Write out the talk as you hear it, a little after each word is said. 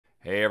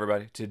Hey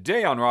everybody,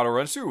 today on Rahdo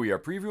Runthrough we are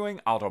previewing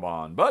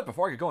Autobahn. But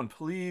before I get going,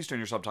 please turn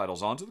your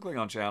subtitles on to the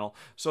Klingon channel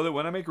so that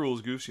when I make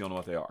rules goofs, you'll know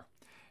what they are.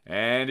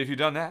 And if you've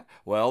done that,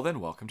 well then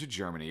welcome to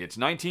Germany. It's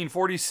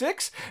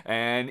 1946,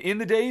 and in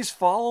the days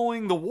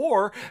following the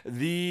war,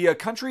 the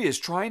country is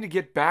trying to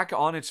get back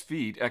on its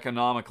feet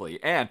economically.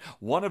 And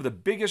one of the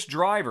biggest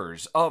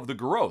drivers of the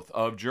growth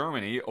of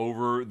Germany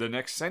over the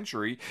next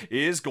century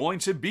is going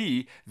to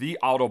be the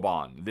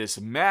Autobahn, this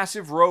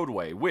massive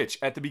roadway, which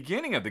at the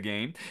beginning of the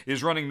game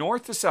is running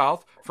north to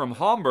south from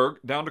Hamburg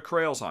down to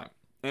Kreilsheim.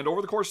 And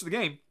over the course of the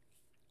game,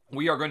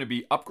 we are going to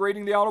be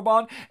upgrading the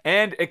Autobahn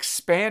and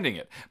expanding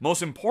it.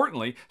 Most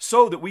importantly,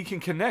 so that we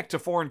can connect to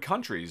foreign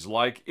countries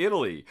like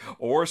Italy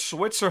or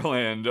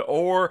Switzerland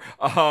or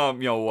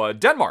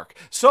Denmark,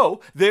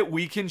 so that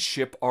we can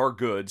ship our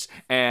goods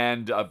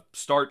and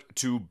start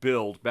to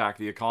build back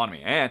the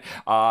economy. And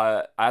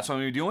that's what I'm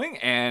going to be doing.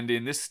 And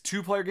in this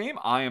two-player game,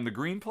 I am the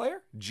green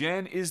player,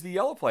 Jen is the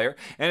yellow player.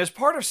 And as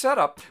part of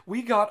setup,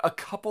 we got a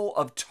couple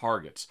of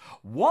targets.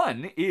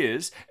 One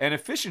is an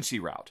efficiency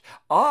route.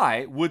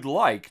 I would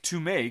like to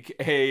make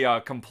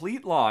a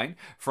complete line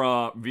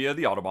via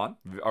the Autobahn,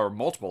 or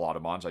multiple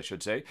Autobahns, I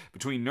should say,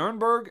 between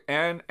Nuremberg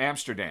and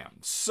Amsterdam.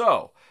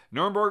 So,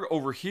 Nuremberg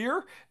over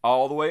here,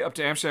 all the way up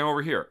to Amsterdam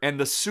over here. And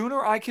the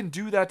sooner I can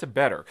do that, the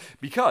better.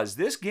 Because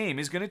this game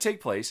is going to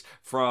take place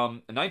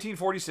from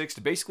 1946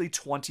 to basically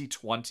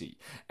 2020.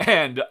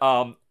 And,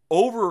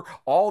 over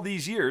all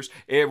these years,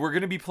 we're going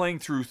to be playing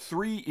through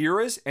 3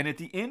 eras, and at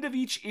the end of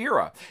each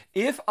era,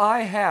 if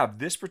I have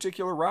this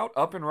particular route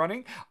up and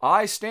running,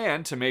 I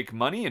stand to make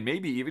money and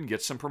maybe even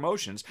get some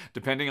promotions,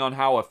 depending on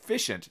how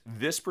efficient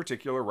this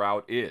particular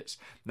route is.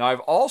 Now,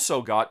 I've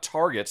also got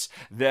targets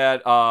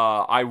that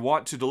I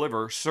want to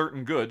deliver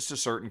certain goods to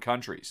certain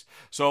countries.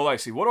 So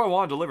let's see, what do I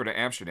want to deliver to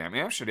Amsterdam?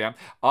 Amsterdam,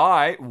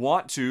 I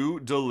want to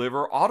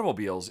deliver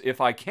automobiles if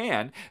I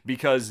can,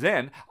 because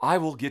then I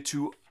will get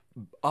to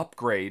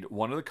upgrade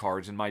one of the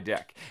cards in my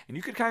deck. And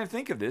you could kind of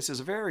think of this as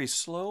a very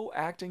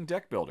slow-acting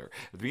deck builder.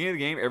 At the beginning of the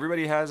game,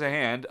 everybody has a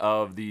hand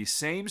of the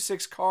same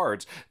 6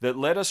 cards that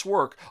let us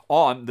work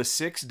on the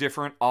 6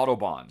 different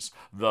Autobahns.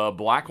 The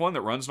black one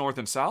that runs north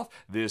and south,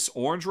 this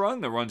orange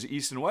one that runs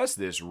east and west,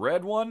 this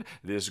red one,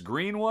 this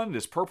green one,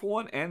 this purple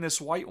one, and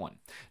this white one.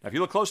 Now, if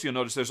you look closely, you'll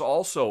notice there's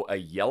also a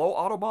yellow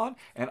Autobahn,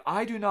 and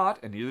I do not,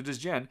 and neither does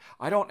Jen,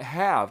 I don't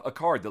have a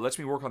card that lets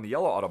me work on the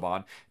yellow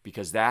Autobahn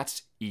because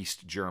that's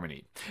East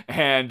Germany.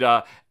 And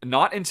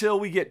not until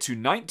we get to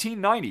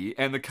 1990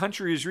 and the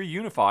country is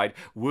reunified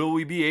will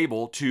we be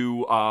able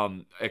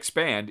to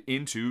expand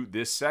into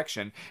this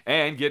section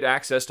and get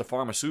access to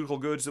pharmaceutical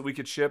goods that we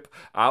could ship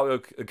out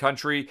of the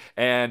country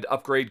and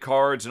upgrade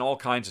cards and all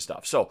kinds of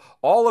stuff. So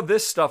all of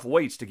this stuff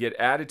waits to get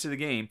added to the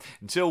game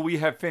until we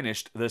have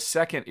finished the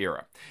second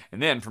era. And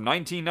then from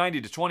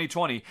 1990 to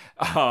 2020,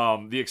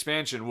 the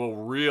expansion will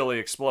really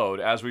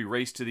explode as we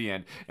race to the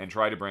end and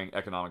try to bring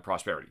economic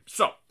prosperity.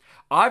 So,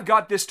 I've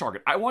got this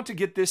target. I want to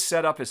get this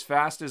set up as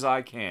fast as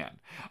I can.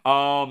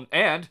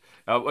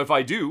 If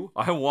I do,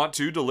 I want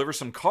to deliver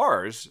some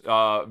cars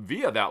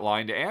via that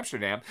line to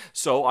Amsterdam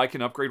so I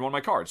can upgrade one of my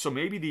cards. So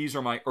maybe these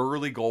are my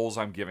early goals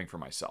I'm giving for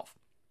myself.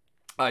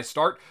 I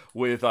start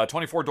with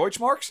 24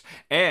 Deutschmarks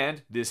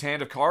and this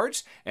hand of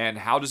cards. And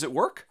how does it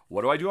work?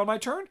 What do I do on my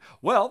turn?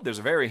 Well, there's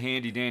a very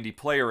handy-dandy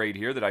player aid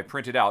here that I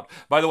printed out.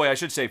 By the way, I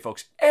should say,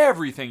 folks,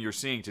 everything you're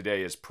seeing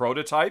today is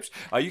prototypes.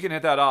 You can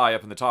hit that eye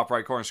up in the top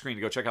right corner screen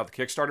to go check out the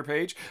Kickstarter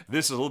page.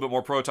 This is a little bit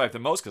more prototype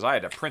than most because I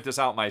had to print this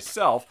out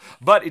myself,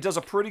 but it does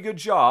a pretty good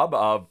job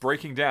of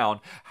breaking down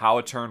how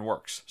a turn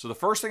works. So the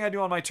first thing I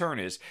do on my turn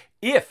is,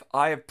 if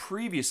I have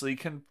previously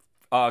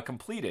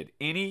completed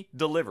any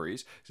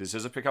deliveries, this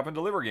is a pick up and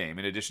deliver game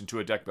in addition to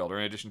a deck builder,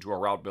 in addition to a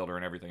route builder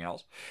and everything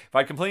else. If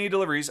I complete any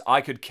deliveries, I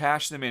could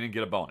cash them in and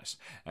get a bonus.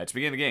 At the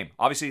beginning of the game,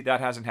 obviously that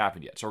hasn't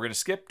happened yet. So we're going to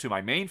skip to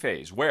my main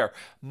phase where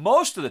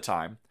most of the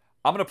time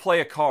I'm going to play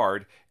a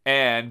card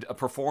and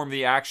perform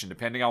the action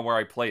depending on where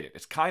I played it.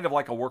 It's kind of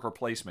like a worker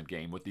placement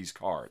game with these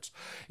cards.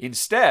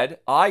 Instead,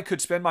 I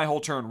could spend my whole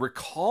turn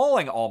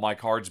recalling all my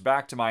cards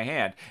back to my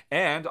hand,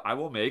 and I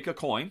will make a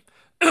coin,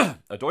 a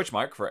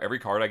Deutschmark, for every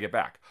card I get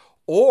back.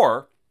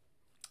 Or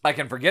I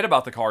can forget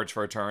about the cards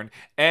for a turn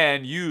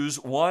and use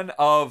one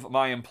of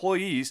my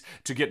employees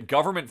to get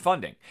government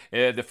funding.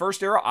 The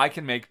first era, I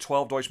can make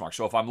 12 Deutschmarks.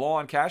 So if I'm low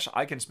on cash,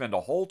 I can spend a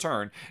whole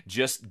turn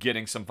just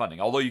getting some funding.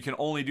 Although you can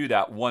only do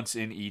that once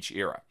in each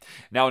era.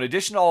 Now, in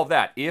addition to all of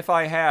that, if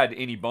I had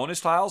any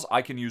bonus tiles,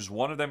 I can use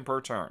one of them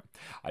per turn.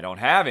 I don't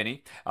have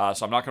any,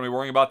 so I'm not going to be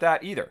worrying about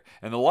that either.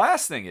 And the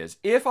last thing is,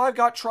 if I've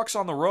got trucks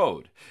on the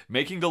road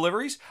making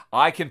deliveries,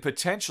 I can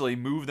potentially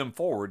move them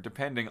forward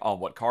depending on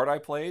what card I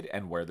played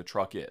and where the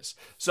truck is.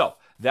 So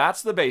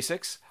that's the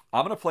basics.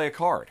 I'm going to play a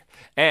card,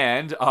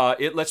 and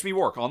it lets me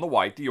work on the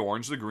white, the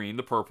orange, the green,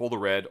 the purple, the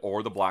red,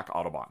 or the black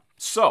Autobahn.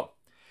 So,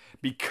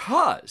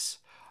 because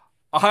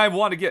I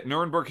want to get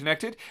Nuremberg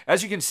connected,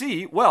 as you can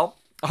see, well,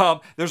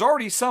 there's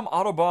already some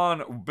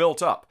Autobahn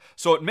built up.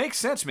 So it makes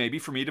sense maybe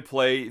for me to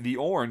play the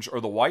orange or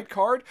the white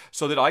card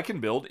so that I can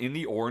build in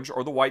the orange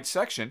or the white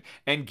section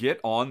and get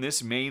on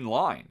this main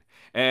line.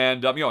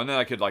 And you know, and then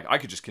I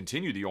could just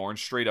continue the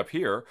orange straight up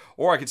here,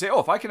 or I could say, oh,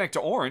 if I connect to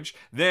orange,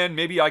 then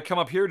maybe I come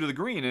up here to the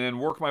green and then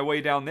work my way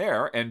down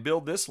there and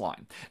build this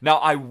line. Now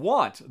I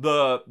want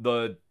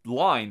the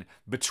line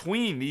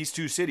between these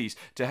two cities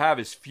to have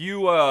as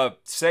few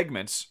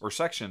segments or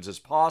sections as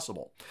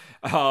possible.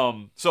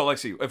 So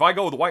let's see. If I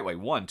go the white way,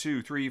 1,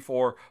 2, 3,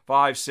 4,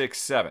 5, 6,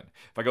 7.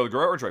 If I go the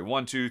orange way,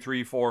 1, 2,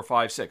 3, 4,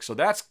 5, 6. So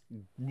that's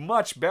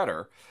much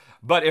better.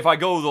 But if I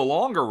go the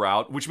longer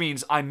route, which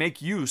means I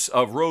make use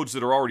of roads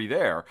that are already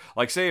there,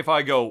 like say if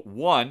I go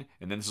 1,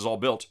 and then this is all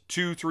built,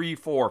 2, 3,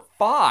 4,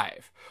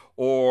 5,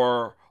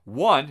 or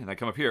 1, and I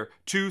come up here,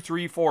 2,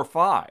 3, 4,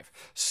 5.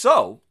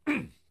 So,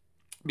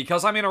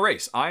 because I'm in a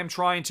race, I am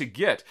trying to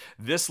get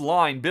this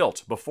line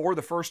built before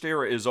the first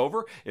era is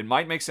over. It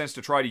might make sense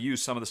to try to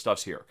use some of the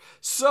stuffs here.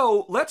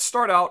 So let's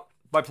start out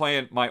by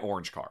playing my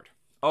orange card.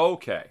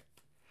 Okay.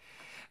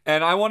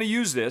 And I want to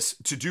use this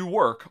to do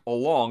work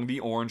along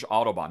the orange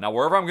Autobahn. Now,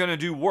 wherever I'm going to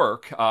do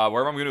work,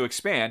 wherever I'm going to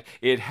expand,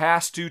 it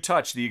has to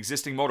touch the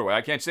existing motorway.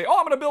 I can't say, oh,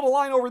 I'm going to build a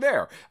line over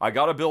there. I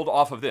got to build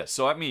off of this.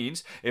 So that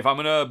means if I'm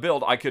going to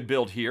build, I could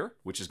build here,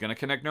 which is going to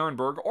connect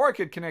Nuremberg, or I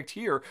could connect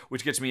here,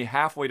 which gets me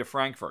halfway to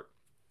Frankfurt.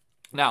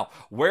 Now,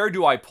 where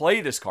do I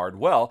play this card?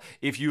 Well,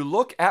 if you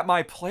look at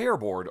my player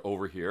board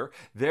over here,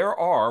 there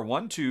are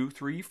 1, 2,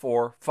 3,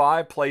 4,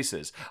 5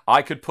 places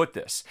I could put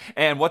this.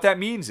 And what that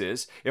means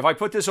is, if I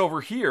put this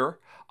over here,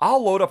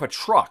 I'll load up a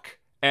truck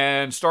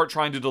and start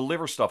trying to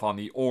deliver stuff on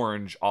the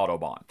orange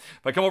Autobahn.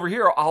 If I come over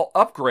here, I'll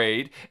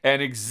upgrade an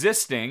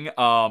existing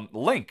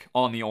link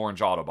on the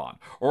orange Autobahn,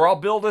 or I'll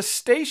build a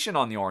station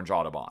on the orange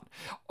Autobahn.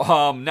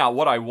 Now,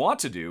 what I want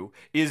to do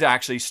is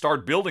actually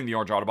start building the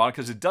orange Autobahn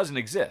because it doesn't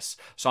exist.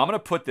 So I'm going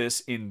to put this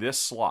in this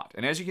slot.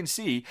 And as you can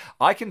see,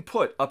 I can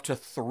put up to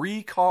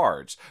 3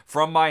 cards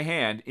from my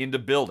hand into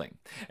building.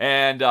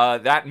 And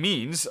that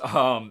means,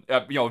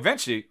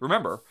 eventually,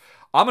 remember,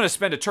 I'm going to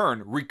spend a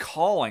turn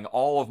recalling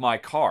all of my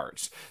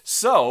cards.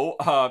 So,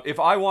 if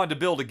I wanted to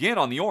build again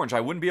on the orange,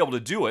 I wouldn't be able to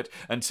do it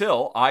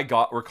until I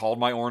recalled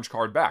my orange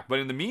card back. But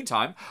in the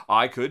meantime,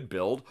 I could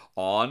build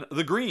on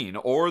the green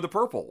or the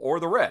purple or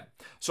the red.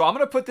 So I'm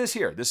going to put this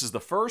here. This is the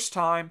first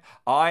time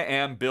I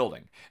am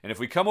building. And if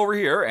we come over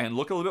here and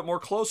look a little bit more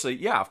closely,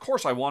 yeah, of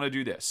course I want to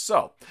do this.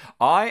 So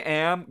I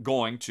am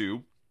going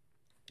to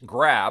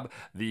grab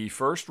the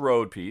first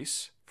road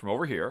piece from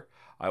over here.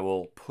 I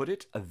will put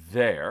it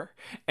there,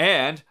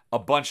 and a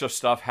bunch of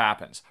stuff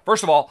happens.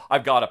 First of all,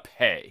 I've got to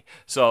pay.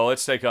 So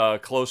let's take a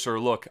closer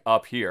look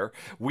up here.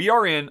 We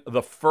are in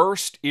the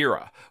first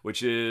era,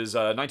 which is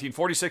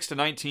 1946 to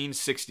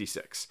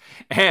 1966.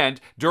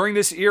 And during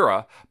this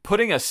era,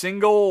 putting a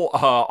single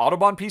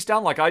Autobahn piece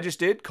down like I just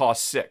did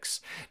costs 6.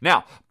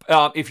 Now,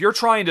 if you're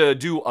trying to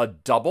do a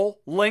double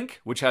link,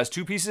 which has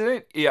 2 pieces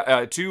in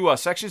it, 2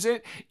 sections in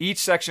it, each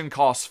section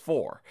costs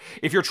 4.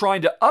 If you're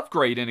trying to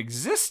upgrade an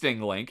existing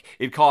link,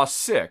 it costs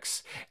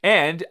 6.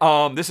 And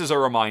this is a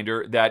reminder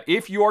that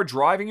if you are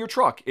driving your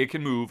truck, it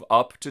can move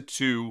up to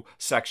 2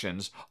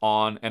 sections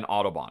on an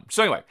Autobahn.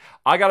 So anyway,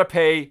 I got to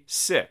pay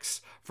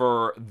 6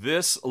 for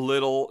this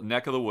little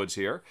neck of the woods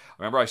here.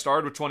 Remember, I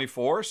started with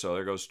 24, so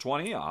there goes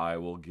 20. I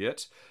will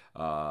get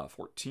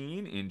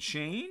 14 in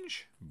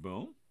change.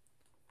 Boom.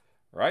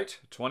 Right?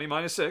 20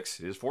 minus 6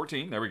 is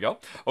 14. There we go.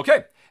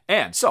 Okay.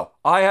 And so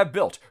I have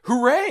built.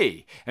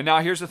 Hooray! And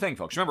now here's the thing,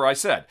 folks. Remember, I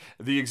said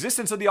the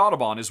existence of the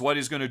Autobahn is what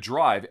is going to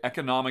drive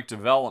economic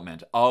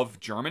development of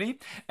Germany.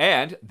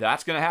 And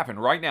that's going to happen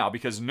right now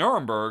because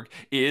Nuremberg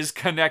is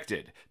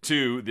connected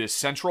to this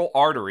central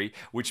artery,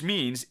 which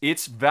means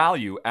its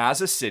value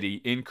as a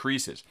city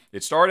increases.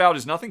 It started out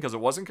as nothing because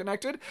it wasn't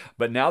connected.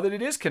 But now that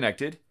it is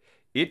connected,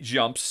 it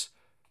jumps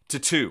to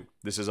 2.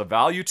 This is a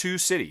value 2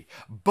 city.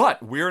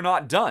 But we're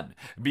not done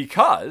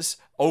because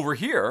over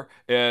here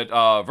at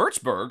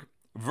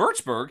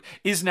Würzburg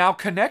is now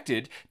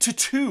connected to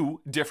 2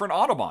 different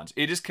Autobahns.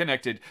 It is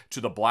connected to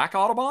the black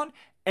Autobahn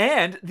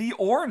and the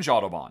orange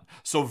Autobahn.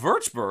 So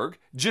Würzburg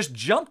just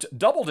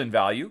doubled in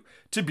value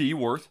to be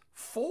worth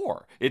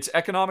 4. Its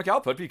economic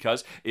output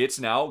because it's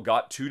now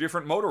got 2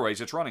 different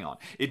motorways it's running on.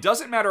 It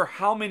doesn't matter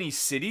how many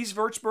cities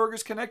Würzburg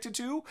is connected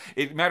to.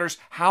 It matters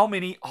how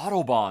many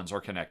Autobahns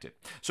are connected.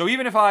 So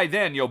even if I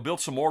then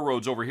built some more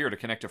roads over here to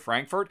connect to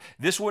Frankfurt,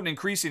 this wouldn't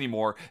increase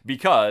anymore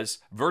because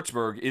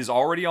Würzburg is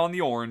already on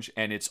the orange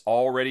and it's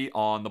already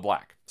on the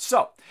black.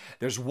 So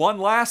there's one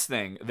last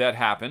thing that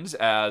happens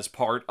as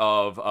part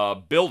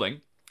of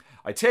building.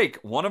 I take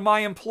one of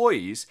my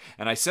employees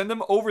and I send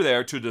them over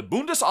there to the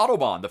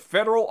Bundesautobahn, the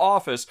federal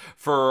office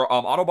for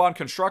Autobahn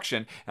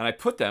construction, and I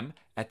put them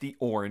at the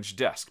orange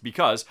desk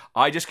because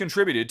I just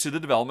contributed to the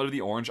development of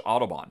the orange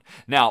Autobahn.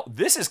 Now,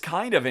 this is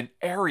kind of an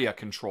area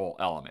control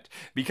element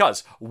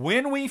because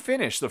when we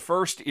finish the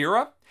first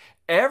era,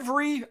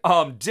 every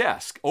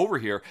desk over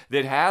here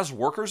that has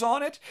workers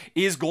on it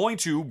is going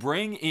to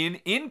bring in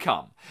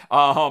income.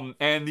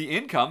 And the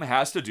income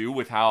has to do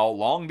with how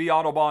long the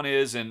Autobahn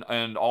is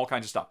and all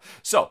kinds of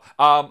stuff. So,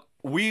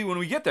 when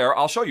we get there,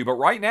 I'll show you. But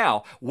right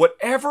now,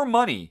 whatever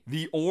money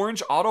the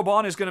orange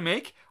Autobahn is going to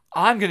make,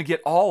 I'm going to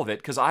get all of it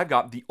because I've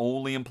got the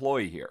only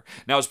employee here.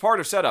 Now, as part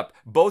of setup,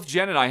 both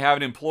Jen and I have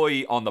an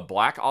employee on the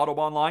black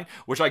Autobahn line,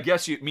 which I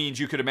guess means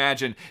you could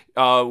imagine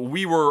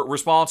we were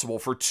responsible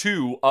for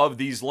 2 of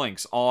these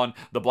links on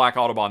the black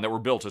Autobahn that were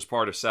built as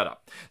part of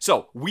setup.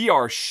 So we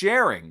are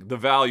sharing the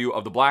value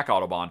of the black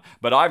Autobahn,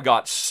 but I've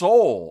got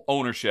sole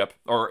ownership,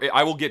 or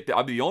I'll be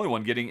the only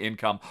one getting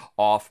income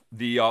off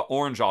the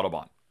orange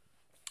Autobahn.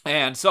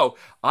 And so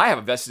I have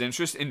a vested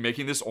interest in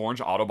making this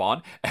orange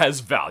Autobahn as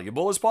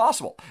valuable as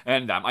possible.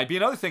 And that might be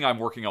another thing I'm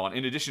working on,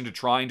 in addition to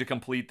trying to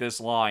complete this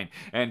line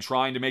and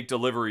trying to make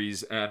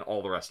deliveries and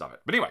all the rest of it.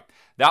 But anyway,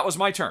 that was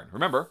my turn.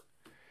 Remember,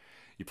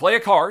 you play a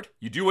card,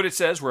 you do what it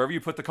says wherever you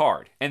put the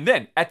card. And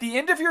then at the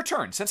end of your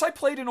turn, since I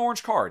played an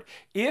orange card,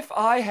 if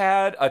I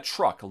had a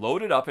truck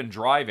loaded up and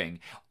driving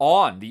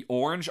on the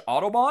orange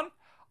Autobahn,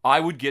 I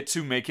would get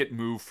to make it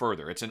move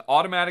further. It's an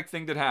automatic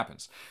thing that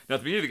happens. Now, at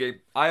the beginning of the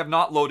game, I have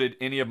not loaded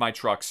any of my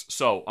trucks,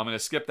 so I'm going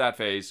to skip that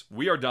phase.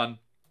 We are done,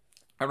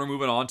 and we're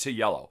moving on to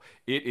yellow.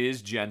 It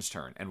is Jen's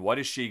turn, and what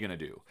is she going to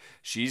do?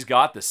 She's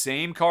got the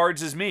same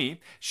cards as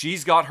me.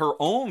 She's got her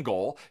own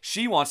goal.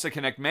 She wants to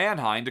connect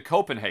Mannheim to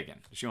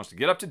Copenhagen. She wants to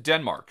get up to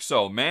Denmark.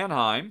 So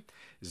Mannheim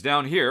is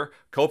down here.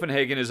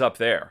 Copenhagen is up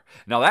there.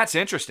 Now that's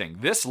interesting.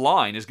 This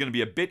line is going to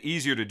be a bit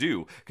easier to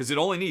do because it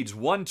only needs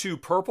 1, 2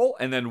 purple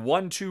and then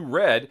 1, 2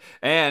 red,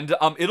 and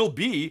it'll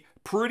be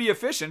pretty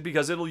efficient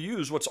because it'll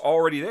use what's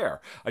already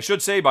there. I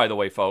should say, by the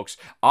way, folks,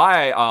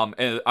 I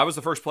was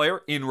the first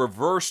player. In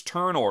reverse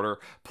turn order,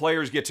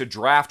 players get to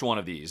draft one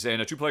of these. In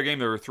a 2-player game,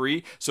 there were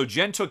 3. So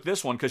Jen took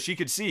this one because she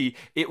could see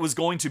it was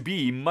going to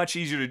be much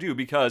easier to do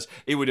because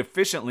it would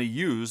efficiently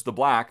use the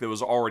black that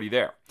was already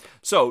there.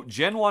 So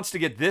Jen wants to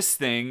get this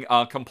thing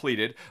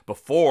completed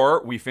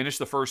before we finish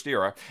the first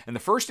era. And the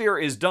first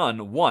era is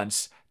done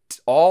once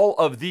all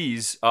of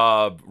these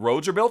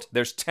roads are built.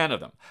 There's 10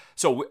 of them.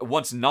 So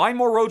once 9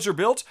 more roads are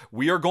built,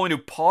 we are going to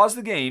pause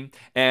the game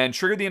and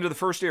trigger the end of the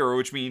first era,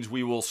 which means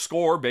we will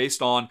score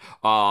based on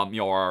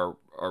our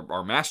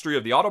mastery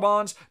of the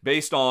Autobahns,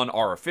 based on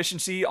our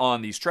efficiency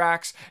on these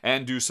tracks,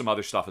 and do some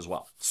other stuff as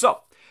well. So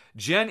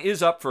Jen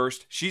is up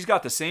first. She's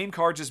got the same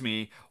cards as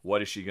me.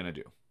 What is she going to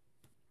do?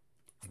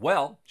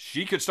 Well,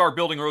 she could start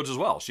building roads as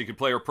well. She could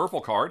play her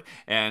purple card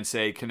and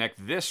say,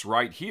 connect this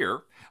right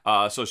here.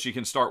 So she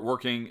can start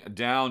working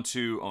down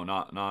to,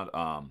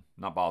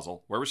 not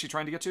Basel. Where was she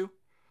trying to get to?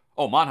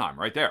 Oh, Mannheim,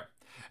 right there.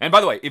 And by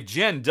the way, if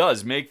Jen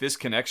does make this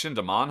connection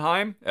to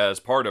Mannheim as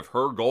part of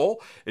her goal,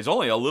 it's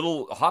only a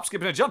little hop, skip,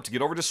 and a jump to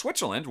get over to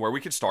Switzerland, where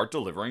we could start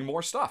delivering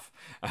more stuff.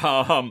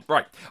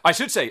 Right. I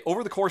should say,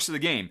 over the course of the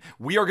game,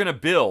 we are going to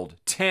build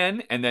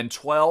 10 and then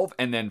 12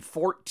 and then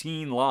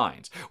 14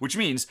 lines, which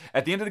means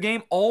at the end of the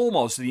game,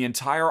 almost the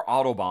entire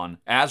Autobahn,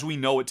 as we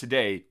know it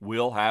today,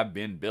 will have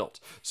been built.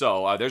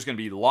 So there's going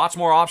to be lots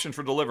more options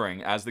for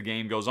delivering as the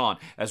game goes on,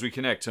 as we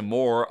connect to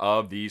more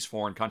of these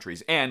foreign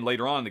countries. And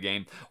later on in the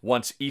game,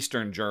 once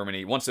Eastern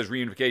Germany, once there's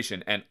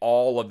reunification and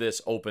all of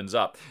this opens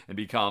up and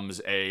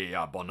becomes a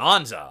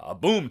bonanza, a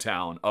boom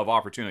town of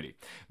opportunity.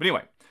 But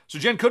anyway, so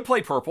Jen could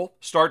play purple,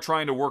 start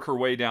trying to work her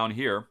way down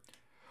here,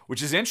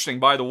 which is interesting,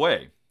 by the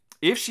way.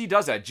 If she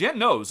does that, Jen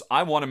knows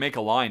I want to make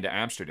a line to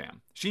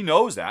Amsterdam. She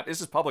knows that.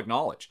 This is public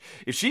knowledge.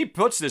 If she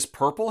puts this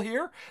purple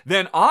here,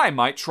 then I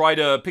might try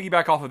to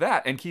piggyback off of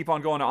that and keep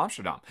on going to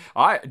Amsterdam.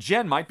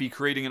 Jen might be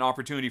creating an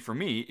opportunity for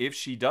me if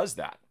she does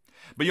that.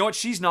 But you know what?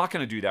 She's not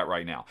going to do that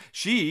right now.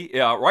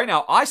 Right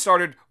now, I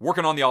started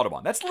working on the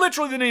Autobahn. That's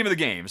literally the name of the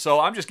game.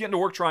 So I'm just getting to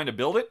work trying to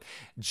build it.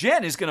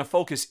 Jen is going to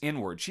focus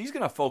inward. She's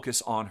going to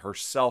focus on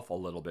herself a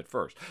little bit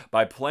first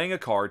by playing a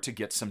card to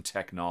get some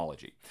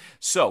technology.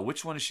 So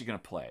which one is she going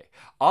to play?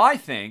 I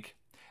think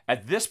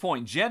at this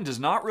point, Jen does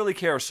not really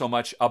care so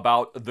much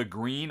about the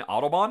green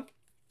Autobahn.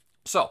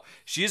 So,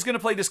 she is going to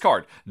play this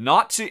card,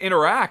 not to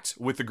interact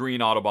with the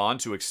green Autobahn,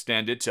 to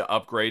extend it, to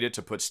upgrade it,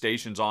 to put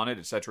stations on it,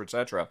 etc.,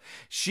 etc.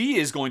 She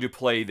is going to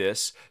play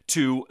this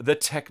to the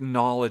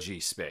technology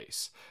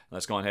space.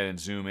 Let's go ahead and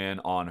zoom in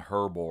on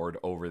her board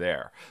over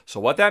there. So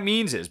what that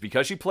means is,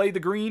 because she played the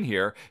green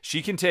here,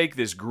 she can take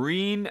this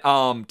green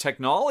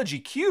technology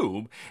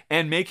cube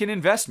and make an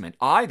investment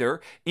either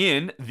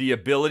in the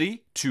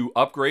ability to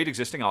upgrade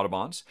existing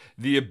Autobahns,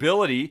 the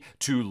ability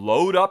to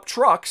load up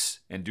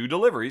trucks and do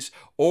deliveries,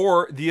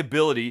 or the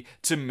ability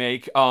to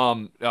make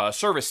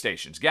service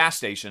stations, gas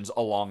stations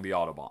along the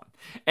Autobahn.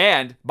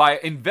 And by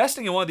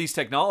investing in one of these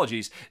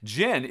technologies,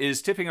 Jen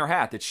is tipping her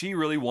hat that she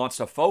really wants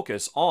to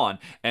focus on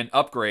an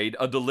upgrade,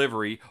 a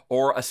delivery,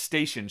 or a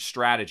station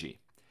strategy.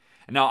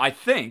 Now, I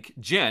think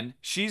Jen,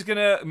 she's going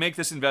to make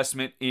this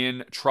investment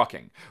in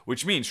trucking,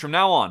 which means from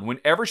now on,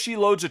 whenever she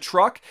loads a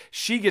truck,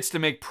 she gets to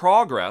make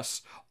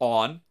progress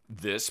on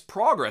this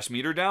progress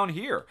meter down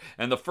here.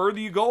 And the further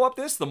you go up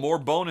this, the more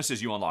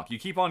bonuses you unlock. You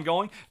keep on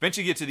going,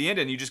 eventually you get to the end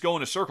and you just go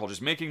in a circle,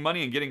 just making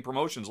money and getting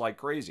promotions like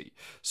crazy.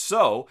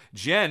 So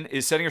Jen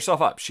is setting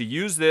herself up. She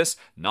used this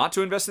not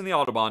to invest in the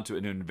Autobahn, to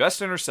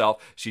invest in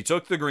herself. She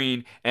took the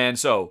green, and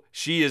so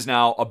she is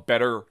now a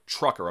better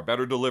trucker, a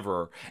better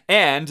deliverer.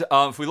 And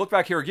if we look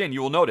back here again,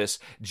 you will notice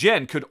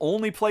Jen could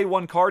only play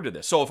one card to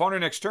this. So if on her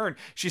next turn,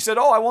 she said,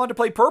 oh, I wanted to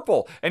play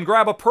purple and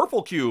grab a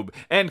purple cube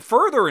and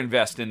further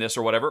invest in this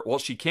or whatever, well,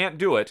 she can't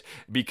do it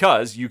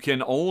because you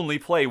can only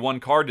play one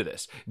card to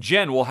this.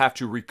 Jen will have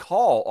to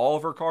recall all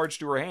of her cards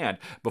to her hand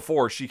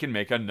before she can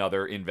make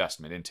another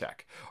investment in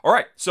tech. All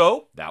right,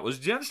 so that was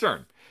Jen's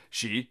turn.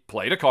 She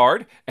played a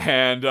card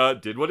and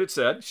did what it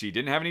said. She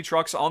didn't have any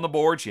trucks on the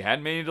board. She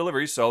hadn't made any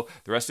deliveries, so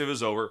the rest of it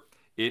is over.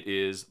 It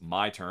is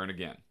my turn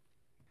again.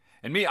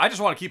 And me, I just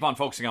want to keep on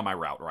focusing on my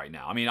route right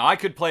now. I mean, I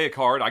could play a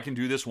card. I can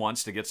do this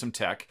once to get some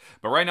tech.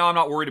 But right now, I'm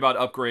not worried about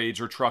upgrades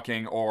or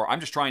trucking, or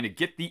I'm just trying to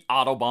get the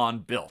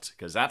Autobahn built,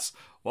 because that's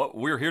what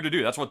we're here to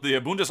do. That's what the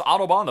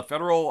Bundesautobahn, the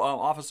Federal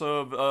Office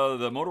of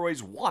the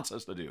Motorways, wants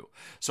us to do.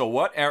 So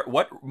what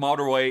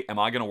motorway am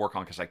I going to work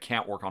on? Because I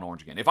can't work on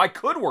orange again. If I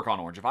could work on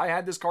orange, if I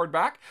had this card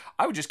back,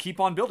 I would just keep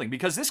on building,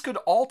 because this could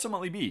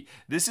ultimately be,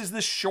 this is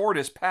the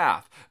shortest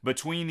path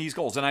between these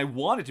goals, and I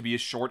want it to be as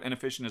short and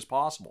efficient as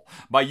possible.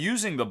 By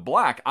using the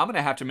black, I'm going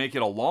to have to make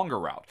it a longer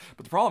route.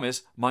 But the problem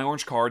is, my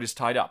orange card is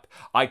tied up.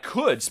 I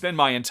could spend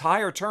my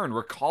entire turn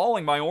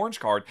recalling my orange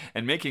card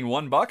and making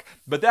 $1,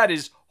 but that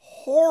is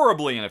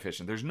horribly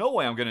inefficient. There's no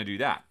way I'm going to do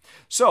that.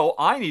 So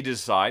I need to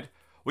decide,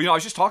 well, I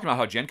was just talking about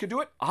how Jen could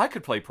do it. I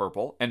could play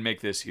purple and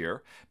make this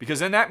here, because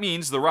then that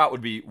means the route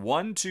would be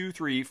 1, 2,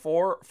 3,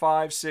 4,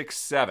 5, 6,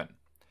 7.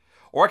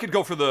 Or I could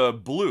go for the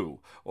blue,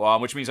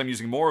 which means I'm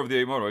using more of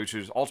the motorway, which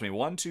is ultimately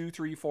 1, 2,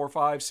 3, 4,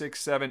 5, 6,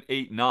 7,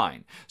 8,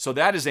 9. So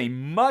that is a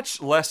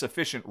much less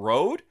efficient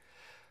road,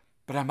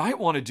 but I might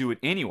want to do it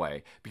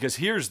anyway, because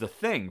here's the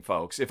thing,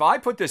 folks. If I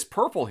put this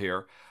purple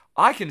here,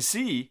 I can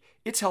see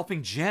it's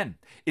helping Jen.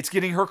 It's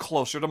getting her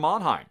closer to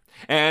Mannheim.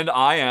 And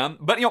I am,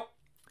 but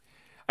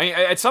I mean,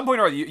 at some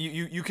point or other,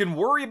 you can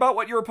worry about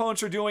what your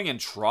opponents are doing and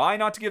try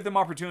not to give them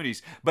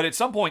opportunities, but at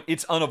some point,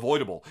 it's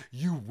unavoidable.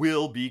 You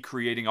will be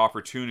creating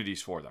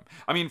opportunities for them.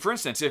 I mean, for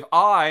instance, if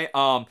I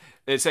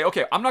say,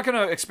 okay, I'm not going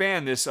to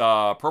expand this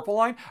purple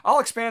line, I'll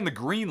expand the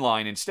green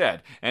line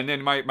instead, and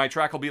then my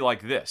track will be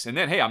like this. And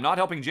then, hey, I'm not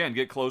helping Jen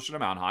get closer to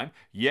Mannheim,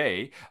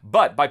 yay,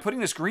 but by putting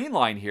this green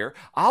line here,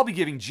 I'll be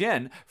giving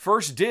Jen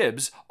first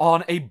dibs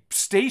on a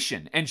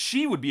station, and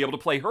she would be able to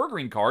play her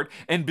green card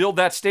and build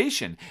that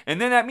station.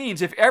 And then that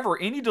means if ever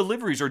any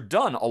deliveries are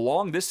done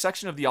along this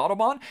section of the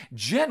Autobahn,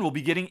 Jen will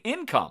be getting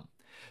income.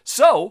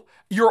 So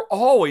you're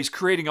always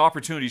creating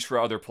opportunities for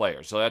other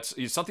players. So that's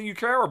something you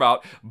care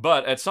about,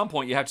 but at some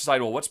point you have to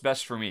decide, well, what's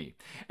best for me?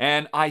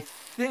 And I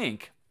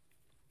think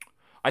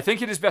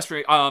it is best for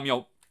me. I'm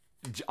going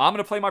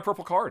to play my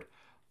purple card.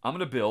 I'm going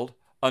to build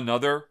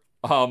another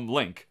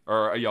link,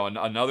 or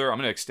another. I'm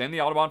going to extend the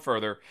Autobahn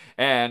further,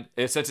 and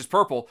since it's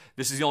purple,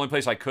 this is the only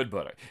place I could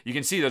put it. You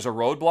can see there's a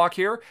roadblock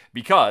here,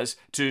 because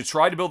to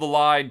try to build a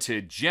line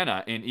to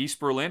Jena in East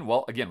Berlin,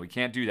 well, again, we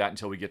can't do that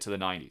until we get to the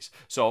 90s.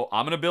 So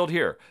I'm going to build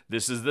here.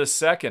 This is the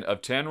second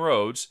of 10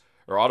 roads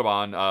or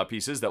Autobahn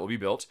pieces that will be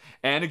built,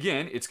 and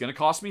again, it's going to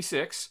cost me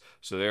 6.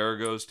 So there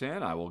goes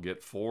 10. I will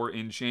get 4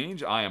 in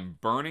change. I am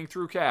burning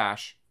through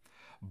cash,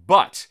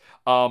 but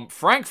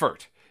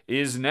Frankfurt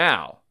is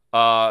now.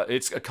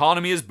 Its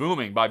economy is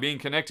booming by being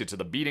connected to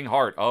the beating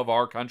heart of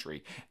our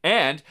country.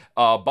 And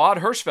Bad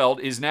Hirschfeld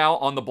is now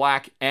on the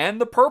black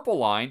and the purple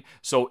line,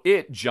 so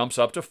it jumps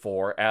up to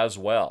 4 as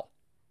well.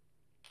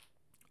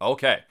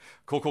 Okay,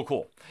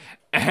 cool.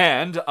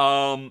 And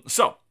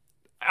so,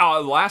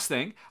 last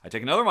thing, I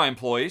take another of my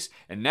employees,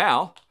 and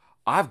now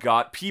I've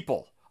got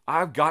people.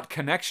 I've got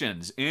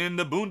connections in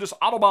the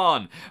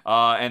Bundesautobahn,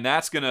 and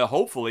that's going to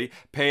hopefully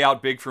pay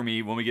out big for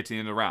me when we get to the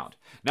end of the round.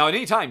 Now, at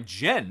any time,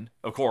 Jen,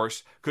 of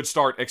course, could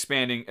start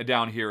expanding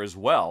down here as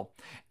well.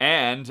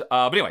 And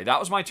but anyway, that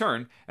was my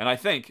turn, and I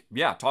think,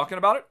 yeah, talking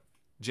about it,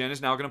 Jen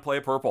is now going to play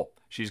a purple.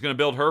 She's going to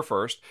build her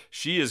first.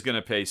 She is going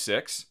to pay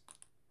 6,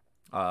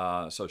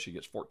 so she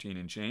gets 14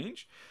 and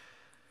change.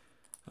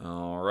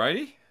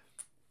 Alrighty.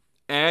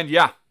 And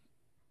yeah,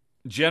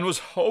 Jen was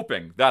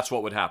hoping that's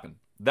what would happen.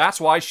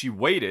 That's why she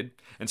waited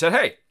and said,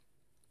 hey,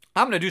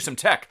 I'm going to do some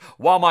tech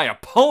while my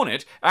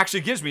opponent actually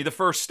gives me the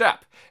first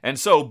step. And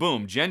so,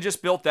 boom, Jen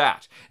just built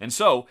that. And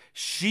so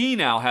she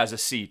now has a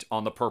seat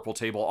on the purple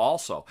table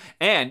also.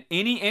 And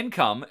any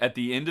income at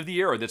the end of the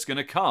era that's going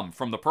to come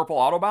from the purple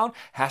Autobahn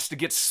has to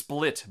get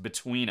split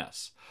between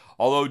us.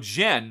 Although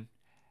Jen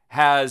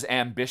has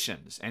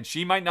ambitions, and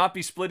she might not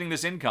be splitting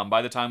this income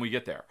by the time we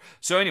get there.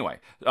 So anyway,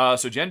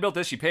 so Jen built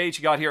this, she paid,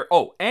 she got here.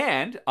 Oh,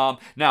 and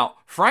now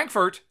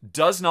Frankfurt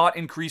does not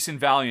increase in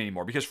value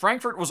anymore, because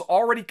Frankfurt was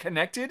already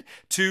connected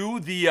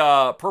to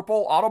the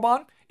purple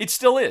Autobahn. It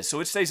still is, so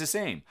it stays the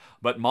same.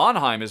 But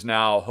Mannheim is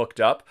now hooked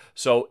up,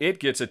 so it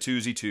gets a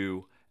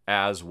 2z2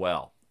 as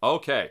well.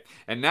 Okay,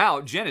 and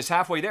now Jen is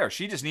halfway there.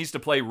 She just needs to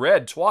play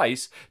red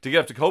twice to get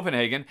up to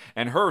Copenhagen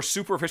and her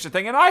super efficient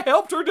thing, and I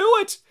helped her do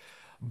it!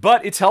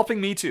 But it's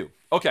helping me too.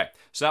 Okay,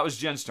 so that was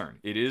Jen's turn.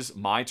 It is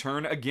my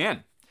turn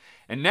again.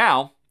 And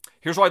now,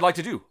 here's what I'd like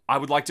to do. I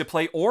would like to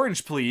play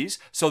orange, please,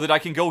 so that I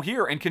can go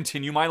here and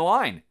continue my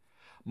line.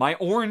 My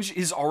orange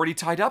is already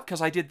tied up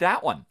because I did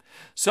that one.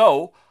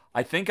 So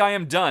I think I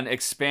am done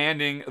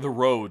expanding the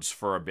roads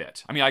for a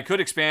bit. I mean, I could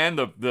expand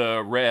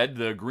the red,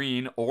 the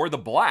green, or the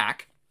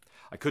black.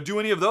 I could do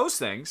any of those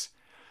things.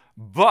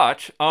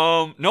 But,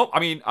 nope, I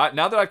mean,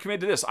 now that I've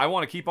committed to this, I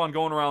want to keep on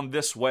going around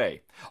this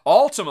way.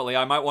 Ultimately,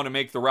 I might want to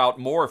make the route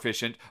more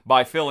efficient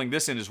by filling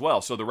this in as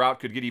well, so the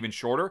route could get even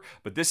shorter,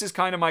 but this is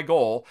kind of my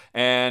goal,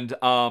 and,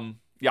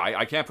 yeah,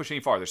 I can't push any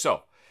farther.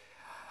 So,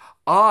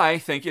 I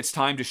think it's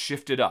time to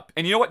shift it up.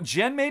 And you know what?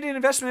 Jen made an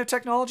investment in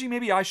technology.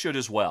 Maybe I should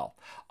as well.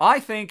 I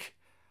think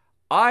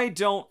I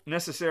don't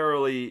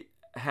necessarily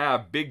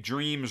have big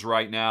dreams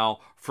right now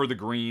for the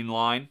green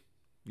line.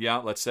 Yeah,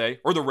 let's say.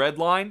 Or the red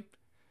line.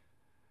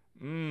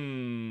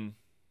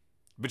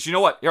 But you know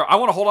what? Here, I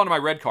want to hold on to my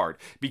red card.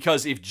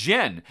 Because if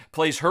Jen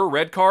plays her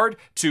red card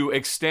to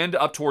extend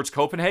up towards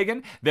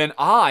Copenhagen, then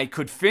I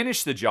could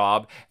finish the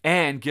job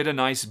and get a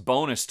nice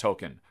bonus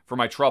token for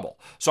my trouble.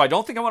 So I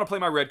don't think I want to play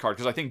my red card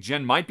because I think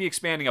Jen might be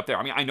expanding up there.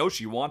 I mean, I know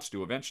she wants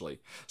to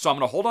eventually. So I'm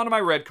going to hold on to my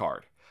red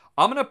card.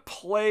 I'm going to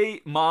play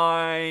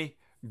my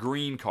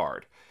green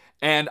card.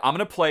 And I'm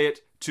going to play it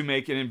to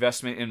make an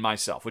investment in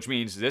myself, which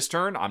means this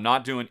turn, I'm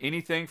not doing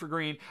anything for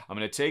green. I'm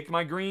going to take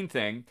my green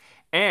thing,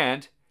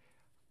 and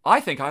I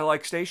think I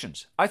like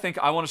stations. I think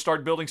I want to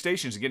start building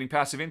stations and getting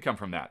passive income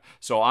from that.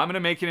 So I'm going to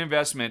make an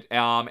investment,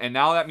 and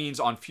now that means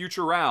on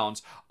future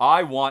rounds,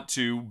 I want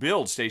to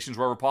build stations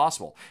wherever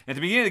possible. At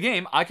the beginning of the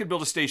game, I could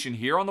build a station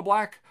here on the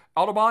black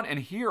Autobahn and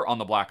here on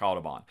the black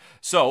Autobahn.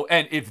 So,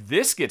 and if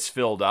this gets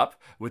filled up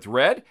with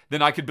red,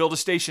 then I could build a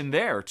station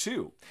there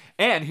too.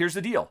 And here's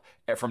the deal.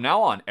 From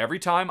now on, every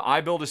time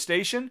I build a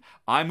station,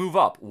 I move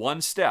up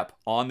one step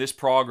on this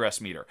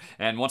progress meter.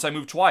 And once I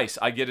move twice,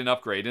 I get an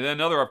upgrade and then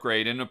another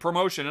upgrade and a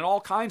promotion and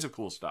all kinds of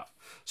cool stuff.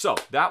 So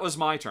that was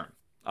my turn.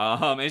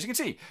 As you can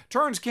see,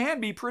 turns can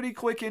be pretty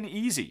quick and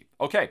easy.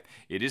 Okay,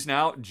 it is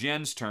now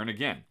Jen's turn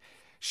again.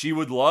 She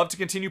would love to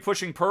continue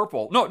pushing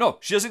purple. No,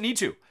 she doesn't need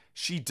to.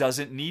 She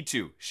doesn't need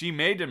to. She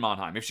made in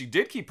Mannheim. If she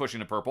did keep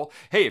pushing to purple,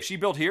 hey, if she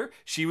built here,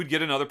 she would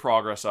get another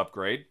progress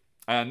upgrade.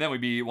 And then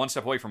we'd be one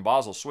step away from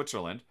Basel,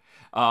 Switzerland.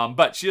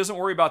 But she doesn't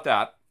worry about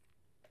that.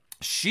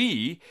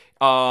 She,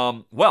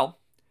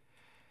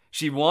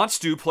 she wants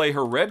to play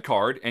her red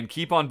card and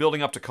keep on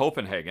building up to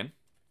Copenhagen.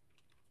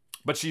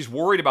 But she's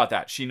worried about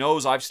that. She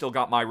knows I've still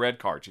got my red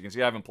card. She can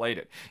see I haven't played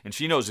it. And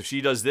she knows if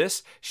she does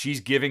this,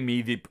 she's giving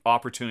me the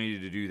opportunity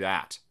to do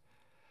that.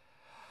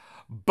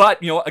 But,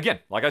 again,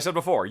 like I said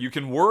before, you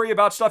can worry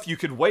about stuff. You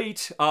could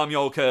wait,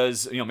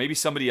 because, maybe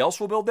somebody else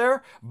will build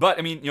there.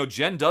 But,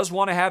 Jen does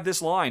want to have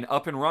this line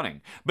up and running.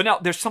 But now,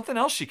 there's something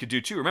else she could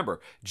do, too. Remember,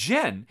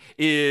 Jen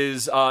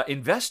is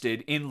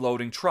invested in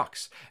loading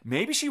trucks.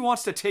 Maybe she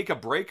wants to take a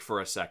break for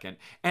a second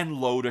and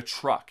load a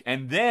truck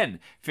and then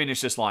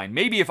finish this line.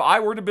 Maybe if I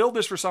were to build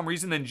this for some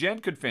reason, then Jen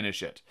could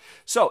finish it.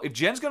 So, if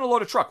Jen's going to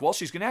load a truck, well,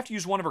 she's going to have to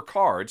use one of her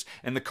cards.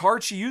 And the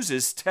card she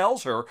uses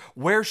tells her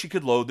where she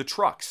could load the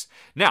trucks.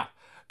 Now,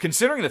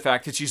 considering the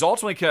fact that she's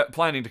ultimately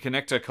planning to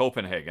connect to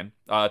Copenhagen,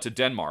 to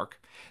Denmark,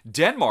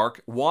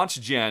 Denmark wants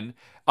Jen,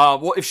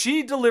 if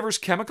she delivers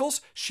chemicals,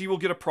 she will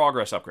get a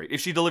progress upgrade. If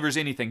she delivers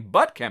anything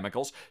but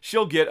chemicals,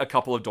 she'll get a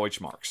couple of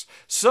Deutschmarks.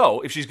 So,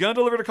 if she's going to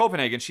deliver to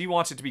Copenhagen, she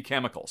wants it to be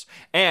chemicals.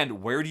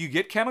 And where do you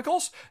get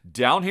chemicals?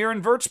 Down here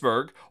in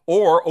Würzburg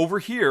or over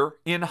here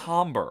in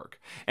Hamburg.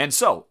 And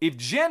so, if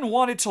Jen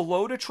wanted to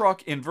load a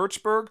truck in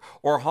Würzburg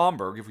or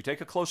Hamburg, if we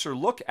take a closer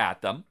look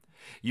at them,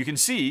 you can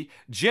see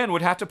Jen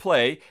would have to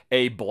play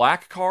a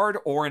black card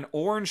or an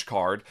orange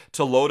card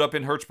to load up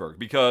in Würzburg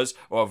because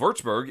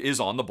Würzburg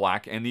is on the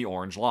black and the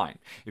orange line.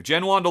 If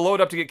Jen wanted to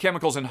load up to get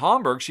chemicals in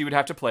Hamburg, she would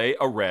have to play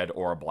a red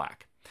or a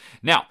black.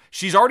 Now,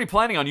 she's already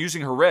planning on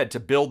using her red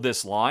to build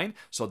this line,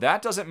 so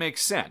that doesn't make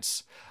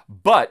sense.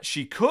 But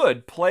she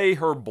could play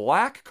her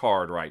black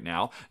card right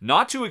now,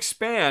 not to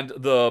expand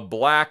the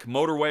black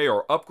motorway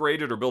or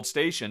upgrade it or build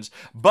stations,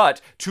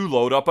 but to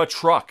load up a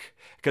truck.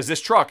 Because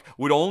this truck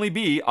would only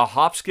be a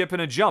hop, skip,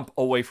 and a jump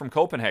away from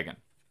Copenhagen.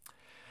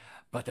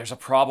 But there's a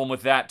problem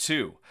with that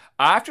too.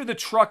 After the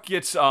truck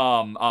gets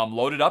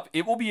loaded up,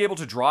 it will be able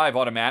to drive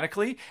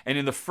automatically, and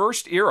in the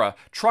first era,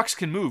 trucks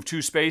can move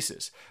 2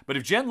 spaces. But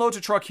if Jen loads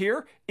a truck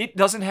here, it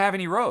doesn't have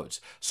any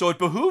roads. So it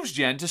behooves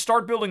Jen to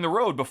start building the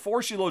road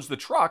before she loads the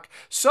truck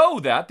so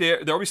that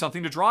there'll be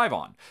something to drive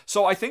on.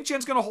 So I think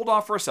Jen's going to hold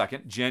off for a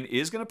second. Jen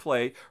is going to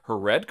play her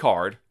red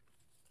card.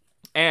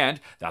 And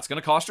that's going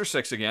to cost her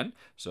 6 again.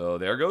 So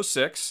there goes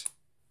 6.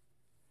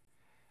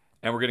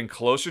 And we're getting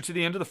closer to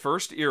the end of the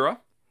first era.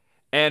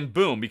 And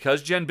boom,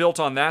 because Jen built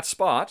on that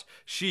spot,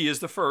 she is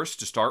the first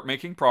to start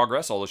making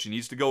progress, although she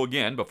needs to go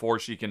again before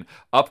she can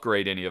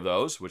upgrade any of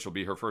those, which will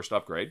be her first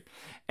upgrade.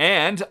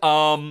 And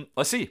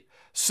let's see.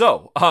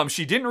 So,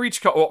 she didn't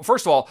reach... Well,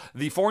 first of all,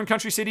 the foreign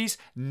country cities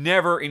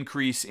never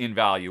increase in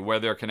value,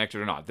 whether they're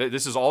connected or not.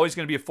 This is always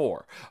going to be a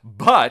 4.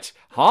 But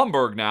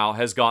Hamburg now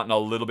has gotten a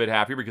little bit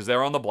happier because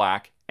they're on the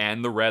black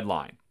and the red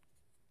line.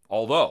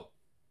 Although,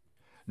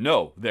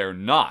 no, they're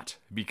not.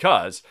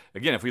 Because,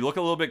 again, if we look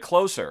a little bit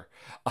closer,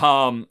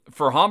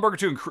 for Hamburg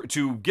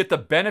to get the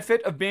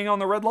benefit of being on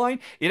the red line,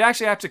 it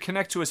actually has to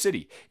connect to a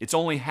city. It's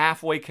only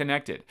halfway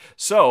connected.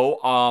 So,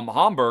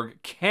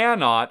 Hamburg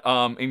cannot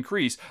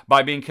increase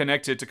by being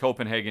connected to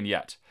Copenhagen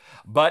yet.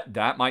 But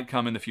that might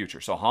come in the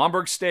future. So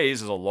Hamburg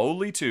stays as a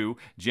lowly 2.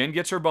 Jen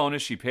gets her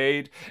bonus. She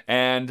paid.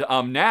 And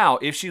now,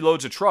 if she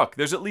loads a truck,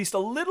 there's at least a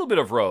little bit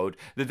of road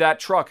that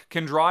truck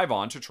can drive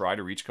on to try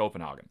to reach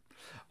Copenhagen.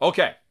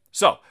 Okay,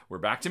 so we're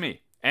back to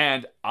me.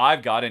 And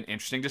I've got an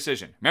interesting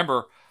decision.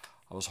 Remember,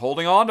 I was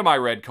holding on to my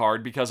red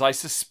card because I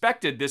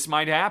suspected this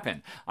might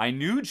happen. I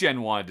knew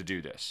Jen wanted to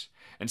do this.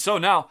 And so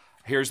now,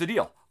 here's the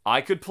deal.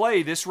 I could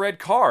play this red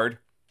card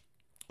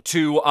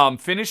to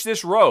finish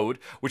this road,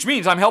 which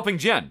means I'm helping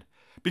Jen.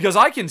 Because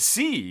I can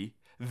see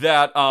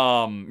that,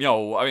 I'm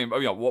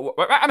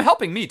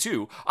helping me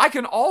too. I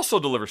can also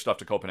deliver stuff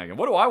to Copenhagen.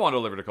 What do I want to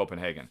deliver to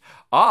Copenhagen?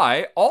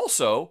 I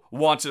also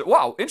want to,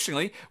 wow,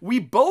 interestingly, we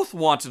both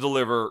want to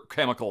deliver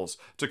chemicals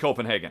to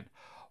Copenhagen.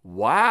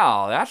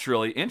 Wow, that's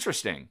really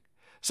interesting.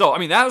 So,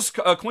 that was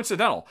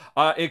coincidental.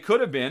 It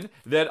could have been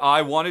that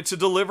I wanted to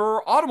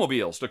deliver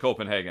automobiles to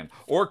Copenhagen.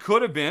 Or it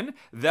could have been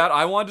that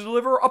I wanted to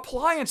deliver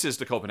appliances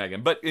to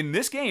Copenhagen. But in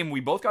this game,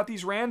 we both got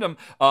these random,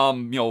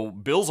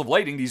 bills of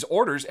lading, these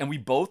orders, and we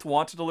both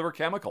want to deliver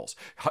chemicals.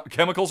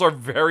 Chemicals are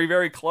very,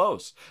 very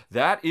close.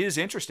 That is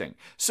interesting.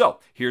 So,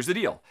 here's the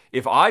deal.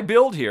 If I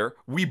build here,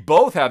 we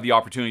both have the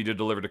opportunity to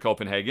deliver to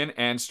Copenhagen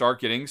and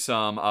start getting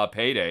some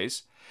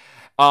paydays.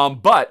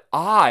 But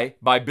I,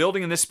 by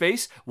building in this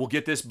space, will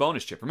get this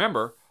bonus chip.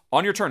 Remember,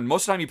 on your turn,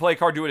 most of the time you play a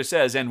card, do what it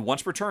says, and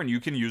once per turn, you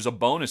can use a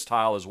bonus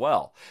tile as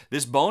well.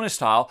 This bonus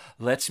tile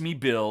lets me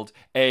build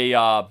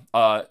a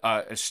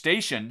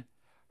station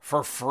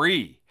for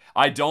free.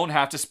 I don't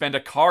have to spend a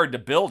card to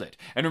build it.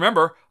 And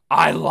remember,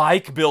 I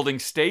like building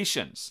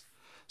stations.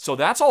 So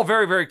that's all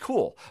very, very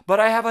cool. But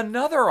I have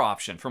another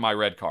option for my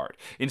red card.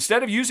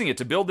 Instead of using it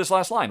to build this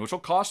last line, which will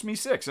cost me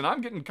 6, and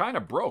I'm getting kind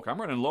of broke. I'm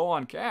running low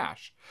on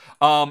cash.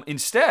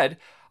 Instead,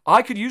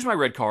 I could use my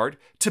red card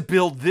to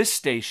build this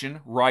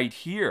station right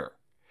here.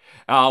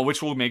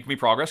 Which will make me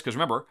progress, because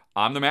remember,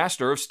 I'm the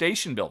master of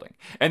station building.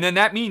 And then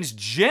that means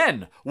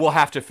Jen will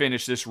have to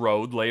finish this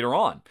road later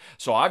on.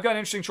 So I've got an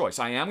interesting choice.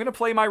 I am going to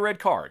play my red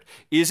card.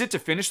 Is it to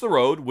finish the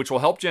road, which will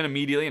help Jen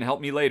immediately and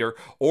help me later,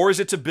 or is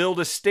it to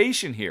build a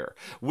station here,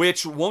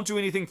 which won't do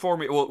anything for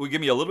me? Well, it will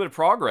give me a little bit of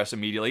progress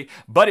immediately,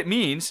 but it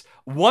means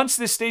once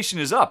this station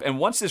is up and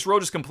once this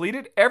road is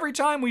completed, every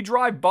time we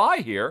drive by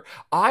here,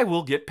 I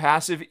will get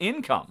passive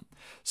income.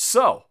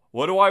 So,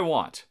 what do I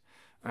want?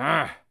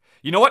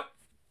 You know what?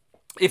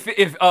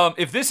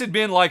 If this had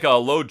been like a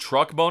load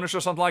truck bonus or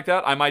something like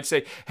that, I might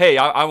say, hey,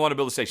 I want to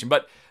build a station.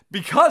 But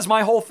because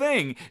my whole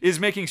thing is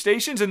making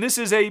stations, and this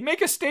is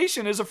make a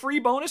station as a free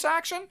bonus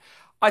action,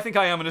 I think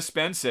I am going to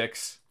spend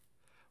 6.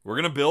 We're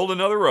going to build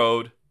another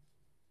road.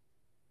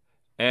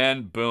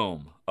 And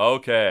boom.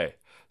 Okay.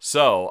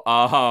 So,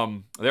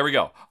 there we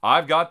go.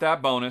 I've got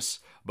that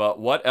bonus. But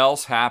what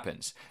else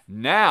happens?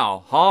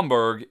 Now,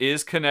 Hamburg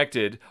is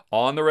connected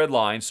on the red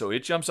line, so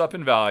it jumps up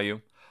in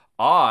value.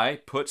 I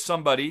put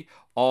somebody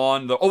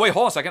on the... Oh, wait,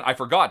 hold on a second. I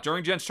forgot.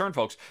 During Jen's turn,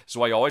 folks, this is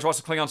why you always watch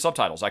the Klingon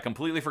subtitles. I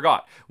completely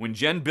forgot. When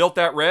Jen built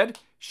that red,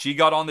 she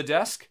got on the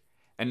desk,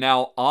 and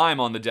now I'm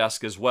on the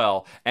desk as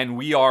well, and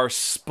we are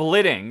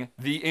splitting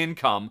the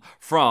income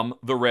from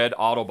the red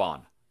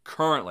Autobahn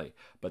currently.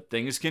 But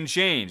things can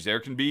change. There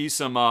can be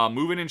some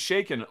moving and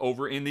shaking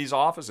over in these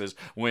offices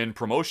when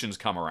promotions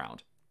come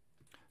around.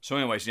 So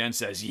anyways, Jen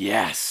says,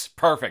 yes,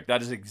 perfect.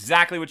 That is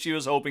exactly what she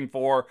was hoping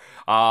for,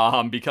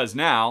 because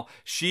now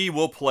she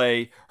will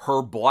play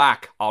her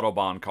black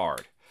Autobahn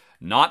card.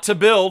 Not to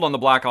build on the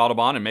black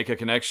Autobahn and make a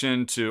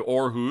connection to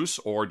Aarhus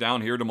or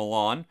down here to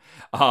Milan.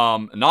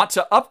 Not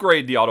to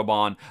upgrade the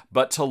Autobahn,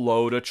 but to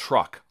load a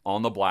truck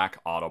on the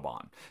black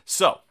Autobahn.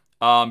 So,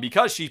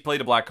 because she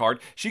played a black card,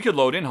 she could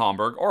load in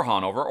Hamburg or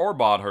Hanover or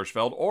Bad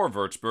Hersfeld or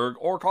Würzburg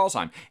or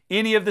Karlsheim,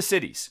 any of the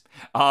cities.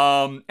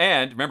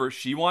 And remember,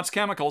 she wants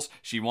chemicals.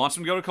 She wants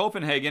them to go to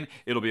Copenhagen.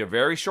 It'll be a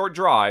very short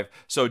drive.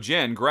 So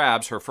Jen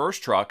grabs her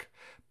first truck,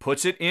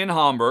 puts it in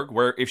Hamburg,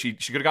 where if she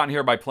could have gotten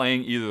here by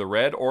playing either the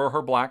red or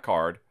her black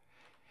card.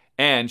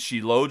 And she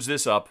loads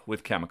this up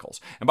with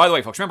chemicals. And by the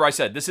way, folks, remember I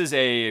said this is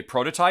a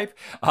prototype.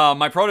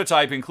 My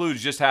prototype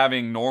includes just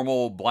having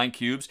normal blank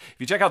cubes. If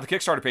you check out the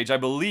Kickstarter page, I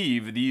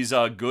believe these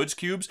goods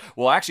cubes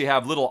will actually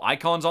have little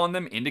icons on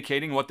them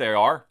indicating what they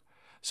are.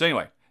 So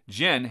anyway,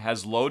 Jen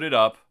has loaded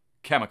up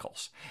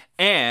chemicals.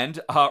 And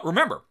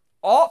remember,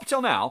 up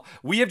till now,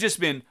 we have just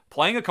been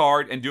playing a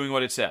card and doing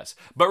what it says.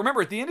 But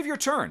remember, at the end of your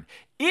turn,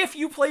 if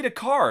you played a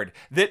card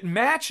that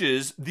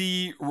matches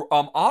the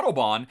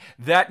Autobahn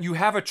that you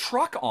have a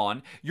truck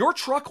on, your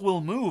truck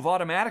will move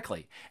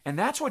automatically. And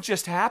that's what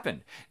just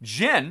happened.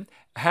 Jen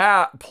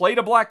played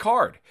a black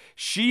card.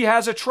 She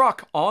has a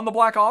truck on the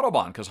black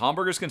Autobahn, because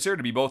Hamburg is considered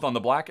to be both on the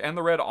black and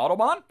the red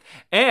Autobahn.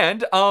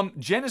 And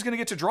Jen is going to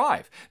get to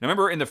drive. Now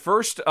remember, in the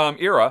first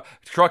era,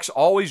 trucks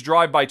always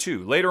drive by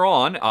 2. Later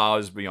on,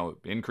 as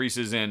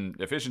increases in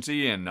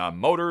efficiency and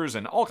motors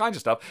and all kinds of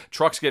stuff,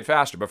 trucks get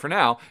faster. But for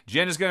now,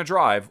 Jen is going to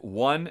drive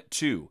 1,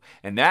 2.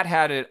 And that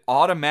had it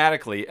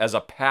automatically as a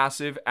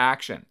passive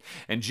action.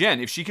 And Jen,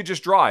 if she could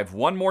just drive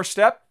one more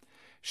step,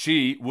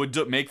 she would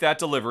make that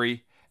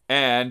delivery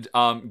and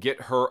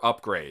get her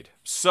upgrade.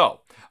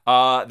 So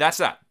that's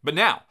that. But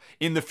now,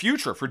 in the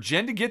future, for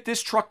Jen to get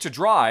this truck to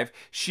drive,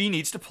 she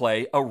needs to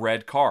play a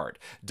red card.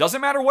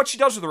 Doesn't matter what she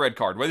does with the red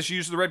card, whether she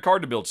uses the red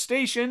card to build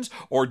stations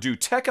or do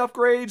tech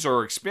upgrades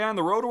or expand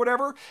the road or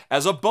whatever.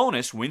 As a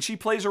bonus, when she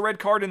plays a red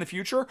card in the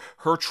future,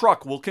 her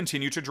truck will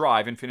continue to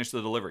drive and finish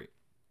the delivery.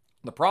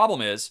 The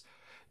problem is,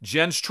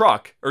 Jen's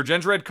truck, or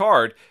Jen's red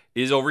card,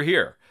 is over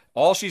here.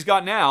 All she's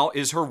got now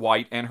is her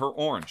white and her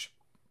orange.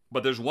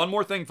 But there's one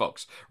more thing,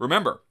 folks.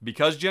 Remember,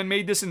 because Jen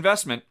made this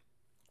investment,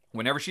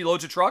 whenever she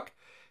loads a truck,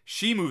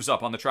 she moves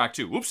up on the track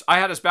too. Oops, I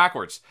had us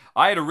backwards.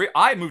 I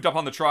had moved up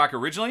on the track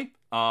originally,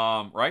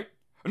 right?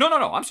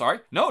 No, I'm sorry.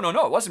 No,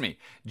 it wasn't me.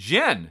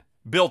 Jen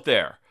built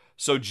there.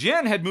 So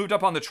Jen had moved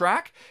up on the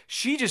track.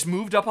 She just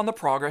moved up on the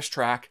progress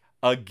track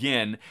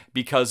again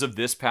because of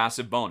this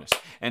passive bonus.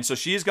 And so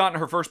she has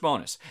gotten her first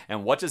bonus.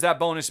 And what does that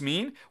bonus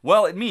mean?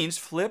 Well, it means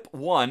flip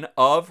one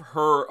of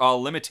her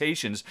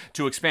limitations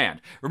to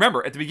expand.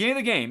 Remember, at the beginning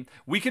of the game,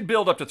 we could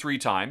build up to 3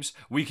 times.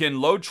 We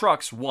can load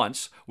trucks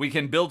once. We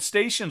can build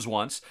stations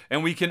once.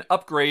 And we can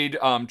upgrade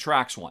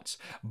tracks once.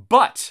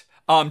 But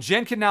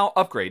Jen can now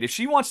upgrade. If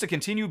she wants to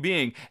continue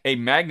being a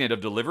magnet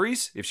of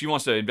deliveries, if she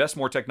wants to invest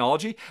more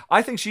technology,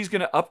 I think she's going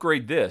to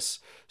upgrade this.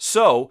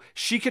 So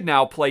she could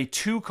now play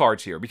 2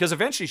 cards here, because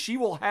eventually she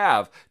will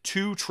have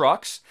 2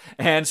 trucks.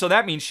 And so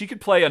that means she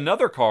could play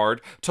another card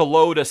to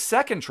load a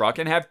second truck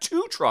and have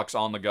 2 trucks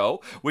on the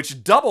go,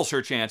 which doubles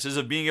her chances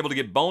of being able to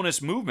get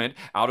bonus movement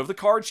out of the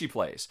card she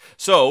plays.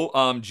 So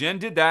Jen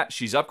did that.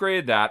 She's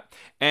upgraded that.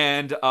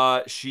 And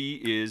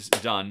she is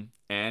done.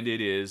 And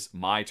it is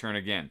my turn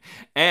again.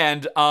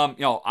 And,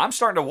 I'm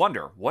starting to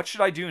wonder, what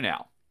should I do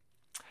now?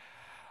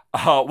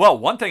 Well,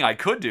 one thing I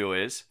could do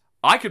is,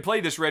 I could play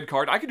this red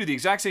card. I could do the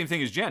exact same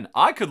thing as Jen.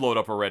 I could load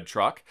up a red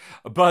truck.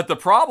 But the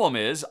problem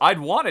is,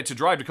 I'd want it to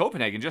drive to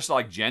Copenhagen just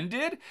like Jen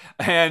did.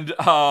 And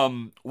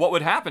what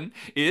would happen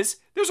is,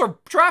 there's a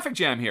traffic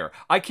jam here.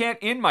 I can't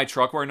end my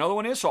truck where another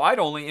one is, so I'd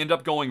only end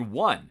up going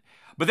 1.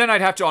 But then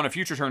I'd have to, on a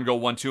future turn, go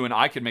 1, 2, and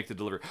I could make the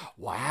delivery.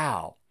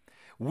 Wow.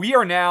 We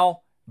are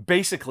now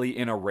basically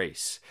in a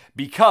race,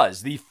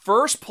 because the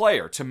first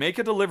player to make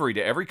a delivery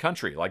to every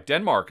country, like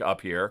Denmark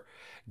up here,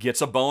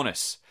 gets a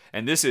bonus.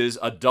 And this is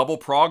a double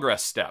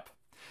progress step.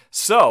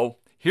 So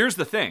here's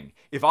the thing.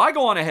 If I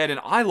go on ahead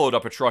and I load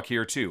up a truck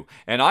here too,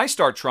 and I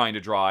start trying to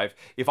drive,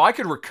 if I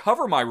could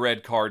recover my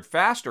red card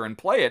faster and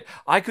play it,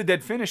 I could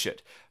then finish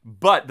it.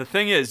 But the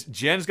thing is,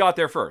 Jen's got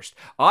there first.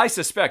 I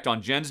suspect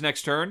on Jen's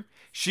next turn,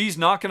 she's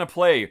not going to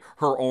play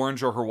her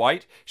orange or her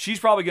white. She's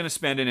probably going to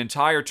spend an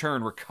entire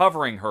turn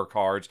recovering her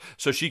cards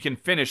so she can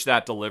finish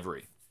that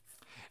delivery.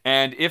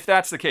 And if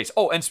that's the case,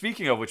 oh, and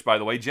speaking of which, by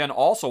the way, Jen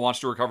also wants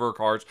to recover her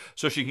cards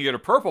so she can get her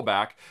purple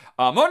back.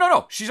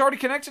 No, she's already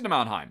connected to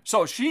Mannheim.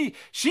 So she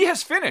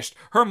has finished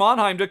her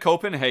Mannheim to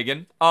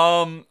Copenhagen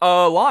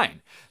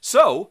line.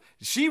 So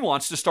she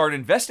wants to start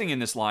investing in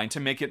this line to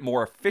make it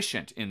more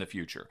efficient in the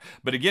future.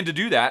 But again, to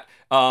do that,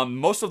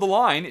 most of the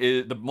line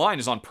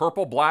is on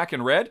purple, black,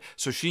 and red.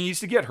 So she needs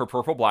to get her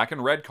purple, black,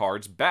 and red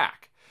cards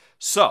back.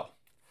 So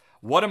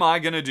what am I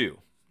going to do?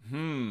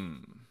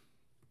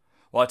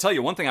 Well, I'll tell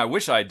you, one thing I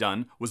wish I had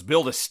done was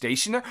build a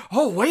station there.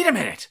 Oh, wait a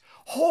minute.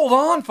 Hold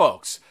on,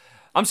 folks.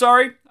 I'm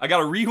sorry. I got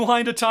to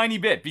rewind a tiny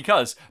bit,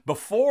 because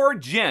before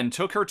Jen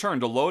took her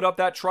turn to load up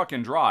that truck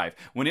and drive,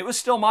 when it was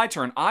still my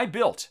turn, I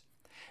built.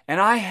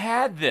 And I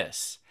had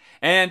this.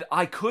 And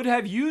I could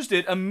have used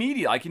it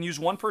immediately. I can use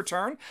 1 per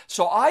turn.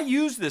 So I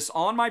used this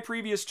on my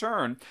previous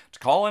turn to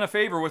call in a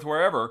favor with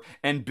wherever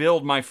and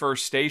build my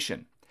first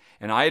station.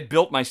 And I had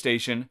built my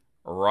station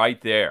right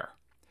there.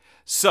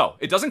 So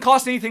it doesn't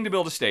cost anything to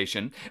build a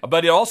station,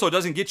 but it also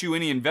doesn't get you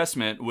any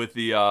investment with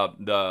the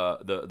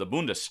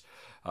Bundes,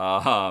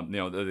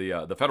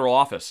 the federal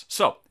office.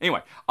 So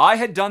anyway, I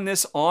had done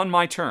this on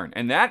my turn,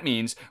 and that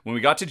means when we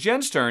got to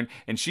Jen's turn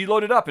and she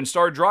loaded up and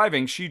started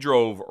driving, she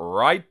drove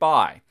right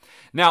by.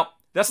 Now,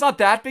 that's not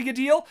that big a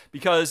deal,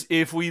 because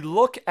if we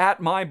look at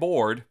my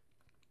board,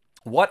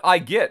 what I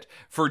get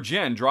for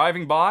Jen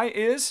driving by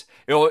is,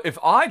 if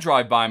I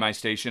drive by my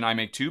station, I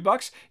make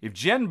 $2. If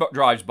Jen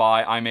drives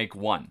by, I make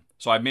 1.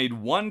 So I've made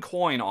 1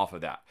 coin off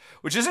of that,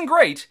 which isn't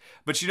great,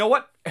 but you know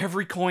what?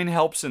 Every coin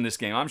helps in this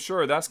game. I'm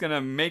sure that's going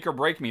to make or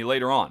break me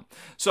later on.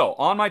 So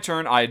on my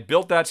turn, I had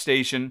built that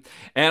station,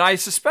 and I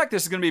suspect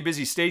this is going to be a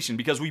busy station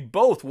because we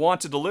both want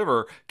to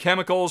deliver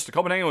chemicals to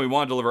Copenhagen. We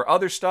want to deliver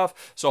other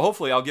stuff, so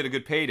hopefully I'll get a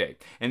good payday.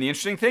 And the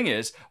interesting thing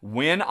is,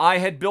 when I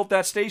had built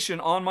that station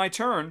on my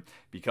turn,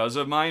 because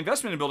of my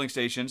investment in building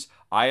stations,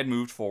 I had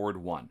moved forward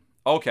 1.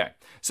 Okay,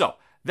 so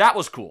that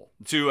was cool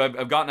to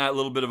have gotten that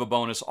little bit of a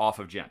bonus off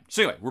of Jen.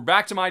 So anyway, we're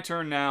back to my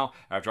turn now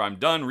after I'm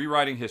done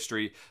rewriting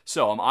history.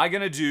 So am I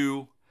going to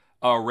do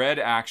a red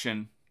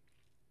action?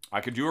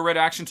 I could do a red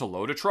action to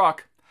load a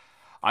truck.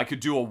 I could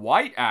do a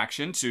white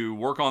action to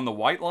work on the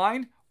white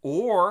line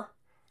or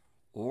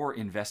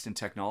invest in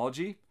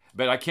technology.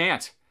 But I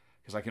can't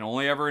because I can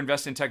only ever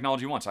invest in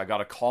technology once. I got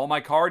to call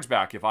my cards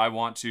back if I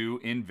want to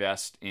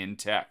invest in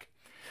tech.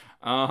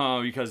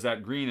 Because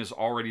that green is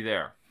already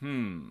there.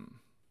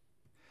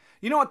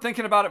 You know what,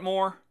 thinking about it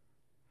more,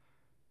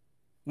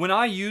 when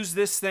I used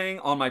this thing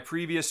on my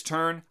previous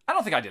turn, I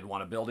don't think I did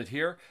want to build it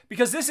here.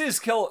 Because this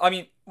is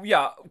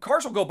yeah,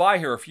 cars will go by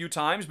here a few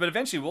times, but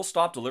eventually we'll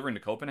stop delivering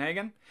to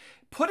Copenhagen.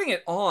 Putting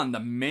it on the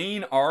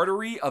main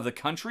artery of the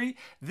country,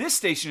 this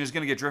station is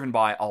going to get driven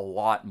by a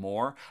lot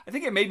more. I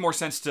think it made more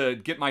sense to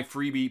get my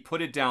freebie,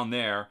 put it down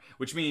there,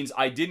 which means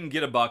I didn't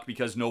get a buck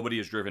because nobody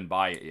has driven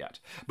by it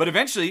yet. But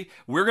eventually,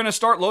 we're going to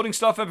start loading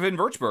stuff up in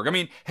Würzburg. I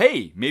mean,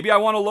 hey, maybe I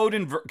want to load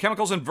in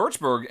chemicals in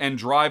Würzburg and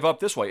drive up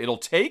this way. It'll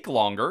take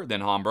longer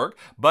than Hamburg,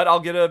 but I'll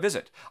get a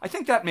visit. I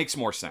think that makes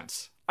more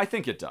sense. I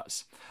think it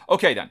does.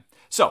 Okay, then.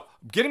 So,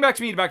 getting back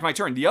to my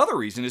turn, the other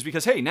reason is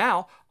because, hey,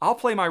 now I'll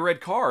play my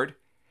red card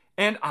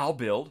and I'll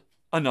build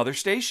another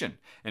station.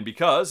 And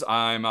because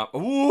I'm, I'll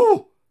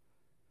build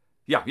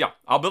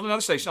another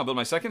station. I'll build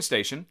my second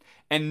station.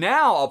 And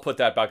now I'll put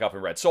that back up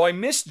in red. So I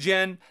missed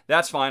Jen.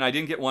 That's fine. I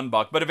didn't get 1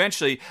 buck. But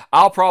eventually,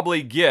 I'll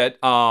probably get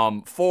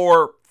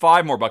 4,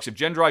 5 more bucks. If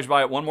Jen drives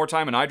by it 1 more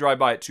time and I drive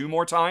by it 2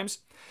 more times.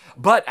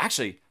 But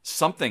actually,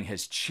 something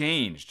has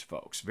changed,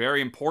 folks,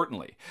 very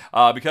importantly.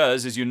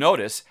 Because, as you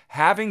notice,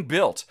 having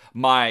built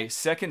my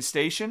second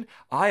station,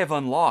 I have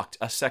unlocked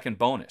a second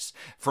bonus.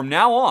 From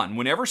now on,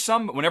 whenever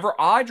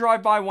I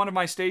drive by one of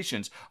my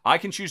stations, I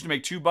can choose to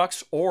make 2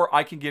 bucks or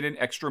I can get an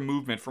extra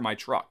movement for my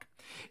truck.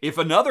 If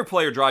another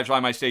player drives by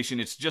my station,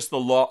 it's just the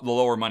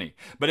lower money.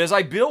 But as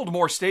I build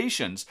more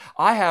stations,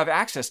 I have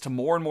access to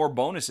more and more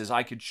bonuses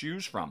I could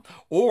choose from,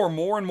 or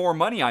more and more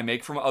money I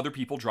make from other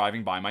people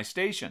driving by my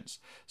stations.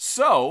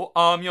 So,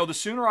 the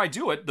sooner I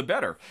do it, the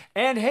better.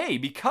 And hey,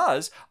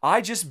 because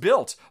I just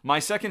built my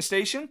second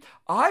station,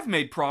 I've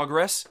made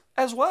progress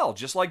as well,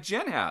 just like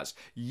Jen has.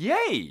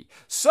 Yay!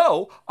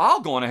 So,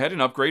 I'll go on ahead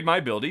and upgrade my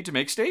ability to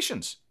make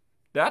stations.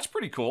 That's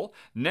pretty cool.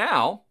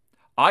 Now,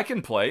 I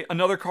can play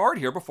another card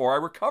here before I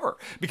recover.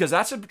 Because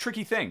that's a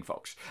tricky thing,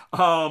 folks.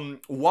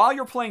 While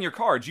you're playing your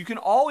cards, you can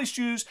always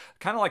choose,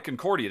 kind of like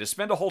Concordia, to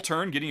spend a whole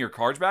turn getting your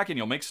cards back and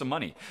you'll make some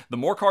money. The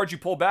more cards you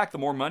pull back, the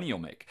more money you'll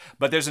make.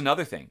 But there's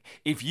another thing.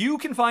 If you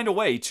can find a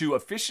way to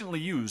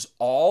efficiently use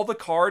all the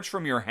cards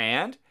from your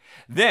hand,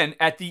 then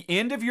at the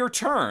end of your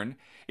turn,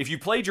 if you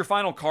played your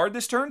final card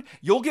this turn,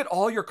 you'll get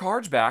all your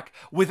cards back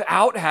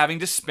without having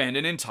to spend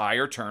an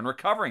entire turn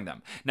recovering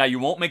them. Now, you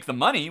won't make the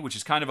money, which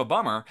is kind of a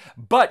bummer,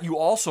 but you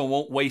also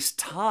won't waste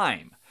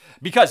time.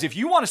 Because if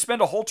you want to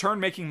spend a whole turn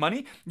making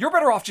money, you're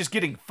better off just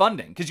getting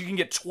funding, because you can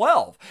get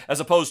 12 as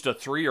opposed to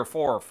 3 or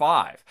 4 or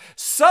 5.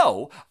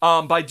 So,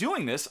 by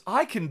doing this,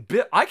 I can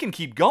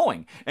keep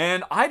going,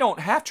 and I don't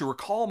have to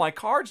recall my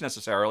cards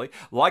necessarily,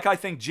 like I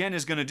think Jen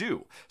is going to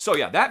do. So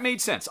yeah, that made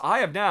sense. I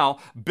have now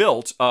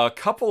built a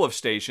couple of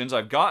stations.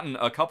 I've gotten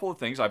a couple of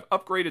things. I've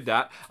upgraded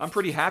that. I'm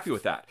pretty happy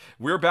with that.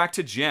 We're back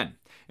to Jen.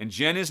 And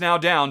Jen is now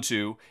down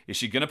to, is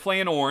she going to play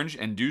an orange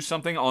and do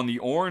something on the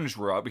orange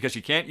row, because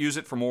she can't use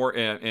it for more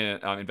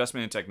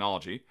investment in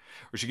technology?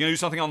 Or is she going to do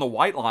something on the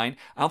white line?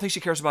 I don't think she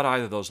cares about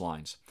either of those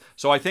lines.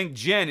 So I think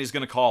Jen is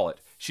going to call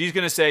it. She's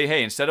going to say,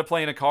 hey, instead of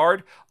playing a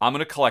card, I'm going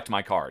to collect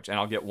my cards, and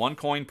I'll get 1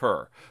 coin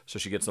per. So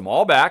she gets them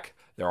all back.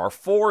 There are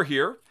 4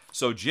 here.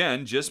 So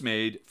Jen just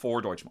made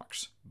 4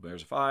 Deutschmarks.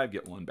 There's a 5,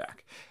 get 1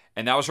 back.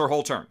 And that was her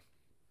whole turn.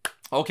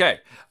 Okay,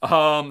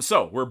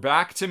 so we're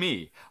back to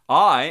me.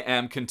 I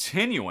am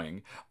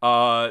continuing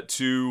let's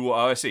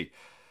see.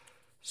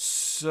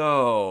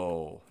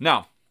 So,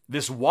 now,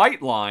 this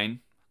white line,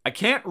 I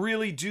can't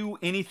really do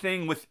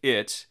anything with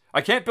it.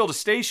 I can't build a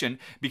station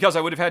because I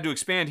would have had to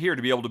expand here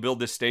to be able to build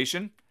this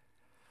station.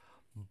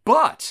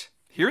 But,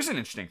 here's an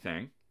interesting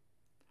thing.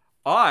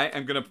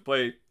 I'm going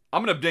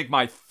to make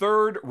my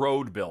 3rd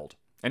road build.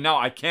 And now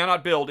I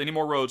cannot build any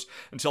more roads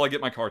until I get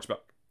my cards back.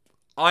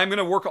 I'm going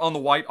to work on the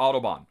white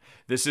Autobahn.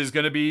 This is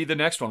going to be the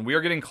next one. We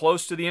are getting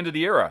close to the end of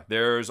the era.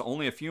 There's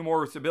only a few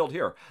more to build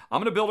here. I'm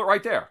going to build it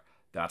right there.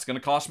 That's going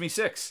to cost me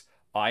 6.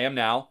 I am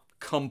now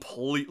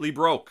completely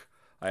broke.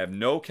 I have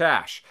no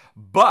cash.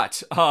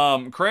 But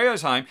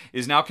Kreisheim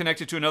is now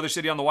connected to another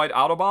city on the white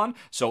Autobahn,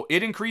 so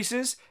it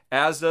increases,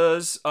 as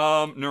does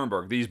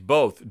Nuremberg. These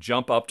both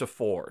jump up to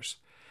 4s.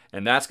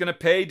 And that's going to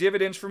pay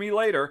dividends for me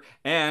later.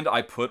 And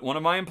I put one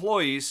of my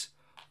employees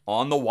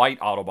on the white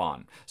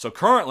Autobahn. So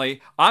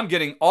currently, I'm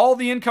getting all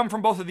the income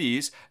from both of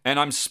these, and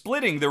I'm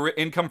splitting the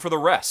income for the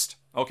rest.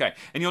 Okay,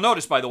 and you'll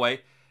notice, by the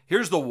way,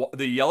 here's the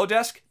yellow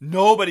desk.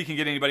 Nobody can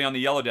get anybody on the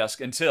yellow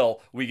desk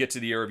until we get to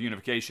the era of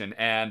unification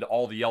and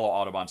all the yellow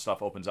Autobahn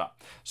stuff opens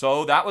up.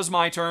 So that was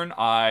my turn.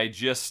 I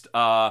just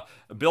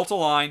built a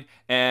line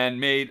and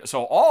made,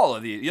 so all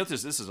of the,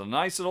 this is a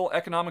nice little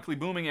economically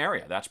booming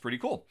area. That's pretty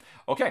cool.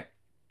 Okay,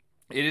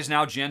 it is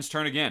now Jen's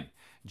turn again.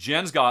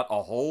 Jen's got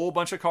a whole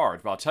bunch of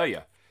cards, but I'll tell you,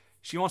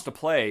 she wants to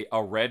play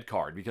a red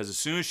card because as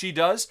soon as she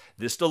does,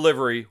 this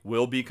delivery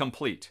will be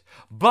complete.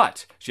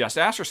 But she has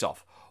to ask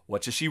herself,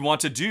 what does she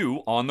want to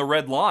do on the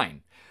red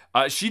line?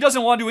 She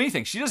doesn't want to do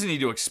anything. She doesn't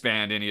need to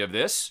expand any of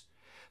this.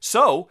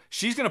 So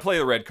she's going to play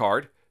the red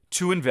card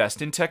to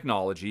invest in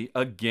technology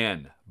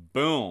again.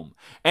 Boom.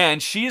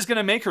 And she is going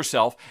to make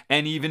herself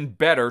an even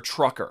better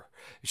trucker.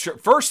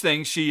 First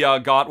thing she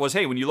got was,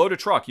 hey, when you load a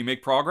truck, you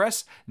make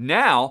progress.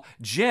 Now,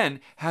 Jen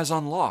has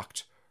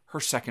unlocked her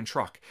second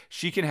truck.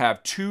 She can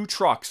have 2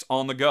 trucks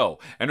on the go.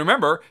 And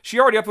remember, she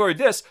already uploaded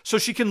this, so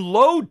she can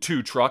load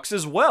 2 trucks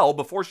as well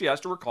before she has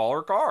to recall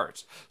her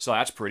cards. So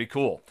that's pretty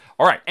cool.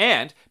 All right,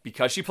 and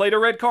because she played a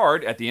red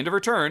card at the end of her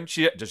turn,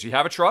 does she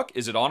have a truck?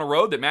 Is it on a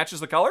road that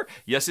matches the color?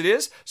 Yes, it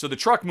is. So the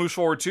truck moves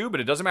forward 2, but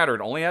it doesn't matter. It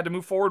only had to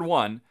move forward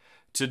 1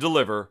 to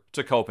deliver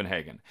to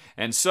Copenhagen.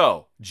 And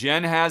so,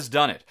 Jen has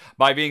done it.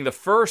 By being the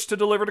first to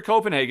deliver to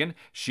Copenhagen,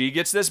 she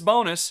gets this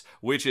bonus,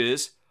 which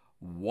is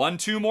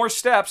 2 more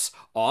steps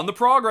on the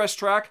progress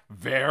track.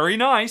 Very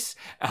nice.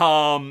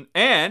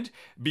 And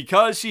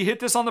because she hit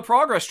this on the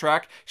progress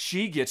track,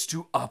 she gets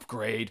to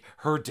upgrade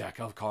her deck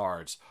of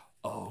cards.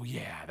 Oh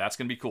yeah, that's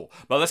going to be cool.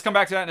 But let's come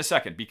back to that in a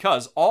second,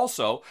 because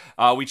also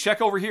we check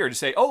over here to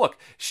say, oh look,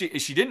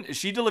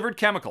 she delivered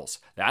chemicals.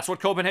 That's what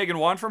Copenhagen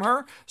wanted from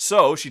her.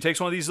 So she takes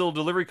one of these little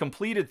delivery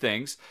completed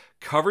things,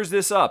 covers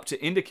this up to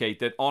indicate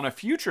that on a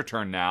future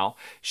turn now,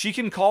 she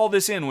can call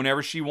this in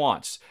whenever she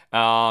wants.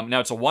 Now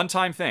it's a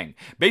one-time thing.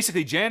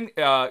 Basically, Jen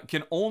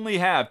can only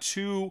have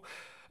 2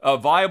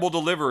 viable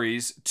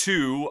deliveries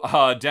to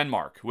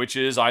Denmark, which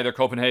is either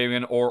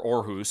Copenhagen or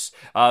Aarhus.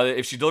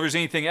 If she delivers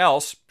anything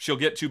else, she'll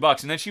get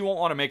 $2, and then she won't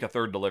want to make a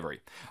third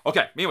delivery.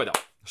 Okay, anyway though,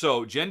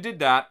 so Jen did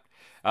that.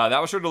 That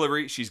was her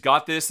delivery. She's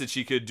got this that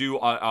she could do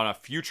on a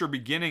future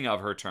beginning of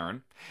her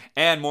turn.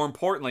 And more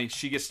importantly,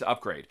 she gets to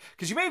upgrade.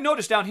 Because you may have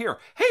noticed down here,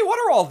 hey, what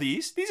are all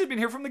these? These have been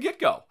here from the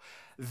get-go.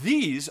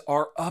 These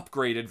are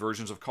upgraded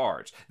versions of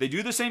cards. They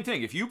do the same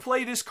thing. If you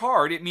play this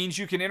card, it means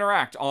you can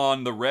interact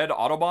on the red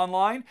Autobahn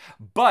line.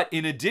 But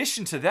in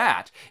addition to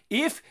that,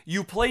 if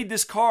you played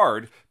this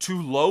card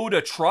to load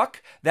a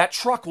truck, that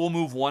truck will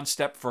move 1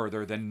 step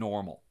further than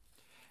normal.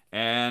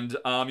 And,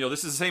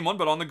 this is the same one,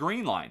 but on the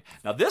green line.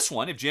 Now, this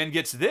one, if Jen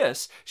gets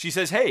this, she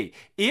says, hey,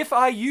 if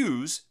I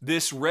use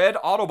this red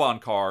Autobahn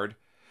card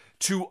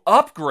to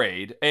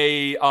upgrade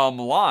a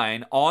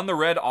line on the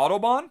red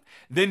Autobahn,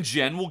 then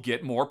Jen will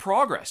get more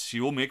progress. She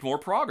will make more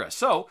progress.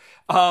 So,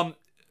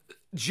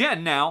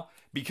 Jen now,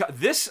 because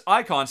this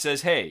icon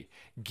says, hey,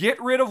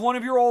 get rid of one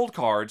of your old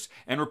cards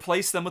and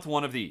replace them with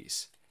one of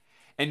these.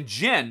 And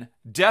Jen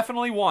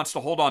definitely wants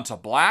to hold on to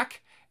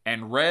black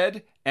and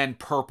red and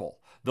purple.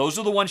 Those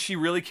are the ones she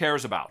really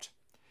cares about.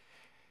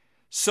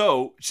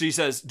 So she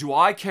says, do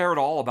I care at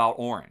all about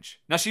orange?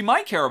 Now, she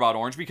might care about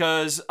orange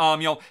because,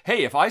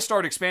 hey, if I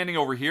start expanding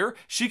over here,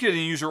 she could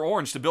use her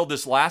orange to build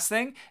this last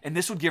thing, and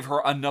this would give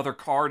her another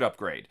card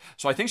upgrade.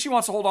 So I think she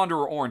wants to hold on to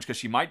her orange because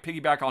she might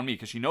piggyback on me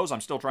because she knows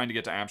I'm still trying to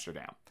get to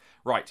Amsterdam.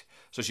 Right.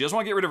 So she doesn't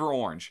want to get rid of her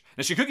orange.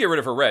 Now, she could get rid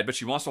of her red, but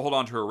she wants to hold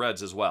on to her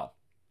reds as well.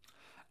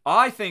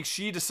 I think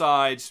she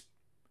decides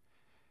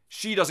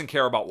she doesn't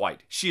care about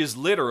white. She is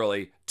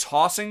literally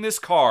tossing this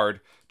card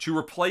to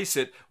replace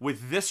it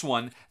with this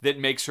one that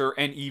makes her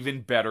an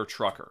even better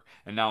trucker.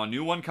 And now a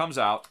new one comes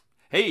out.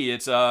 Hey,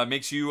 it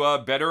makes you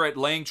better at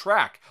laying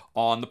track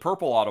on the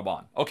purple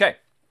Autobahn. Okay,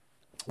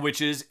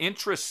 which is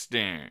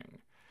interesting.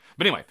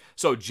 But anyway,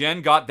 so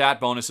Jen got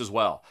that bonus as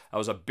well. That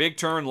was a big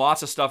turn,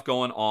 lots of stuff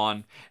going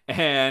on,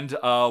 and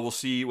we'll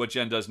see what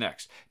Jen does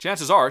next.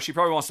 Chances are she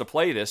probably wants to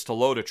play this to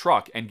load a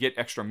truck and get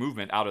extra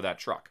movement out of that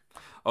truck.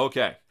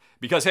 Okay.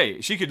 Because, hey,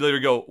 she could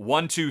literally go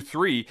 1, 2,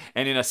 3,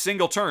 and in a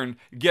single turn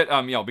get,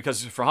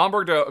 because for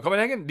Hamburg to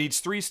Copenhagen needs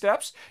 3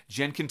 steps,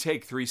 Jen can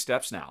take 3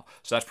 steps now.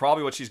 So that's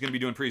probably what she's going to be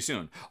doing pretty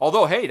soon.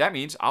 Although, hey, that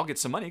means I'll get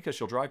some money because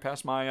she'll drive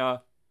past my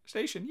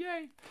station.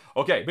 Yay.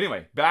 Okay, but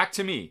anyway, back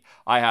to me.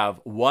 I have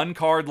 1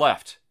 card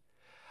left.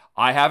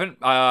 I haven't,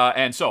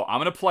 and so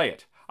I'm going to play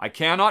it. I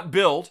cannot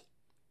build.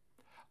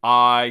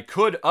 I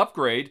could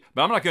upgrade,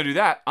 but I'm not going to do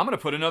that. I'm going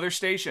to put another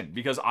station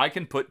because I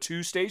can put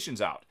 2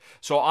 stations out.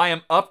 So I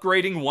am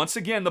upgrading once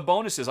again the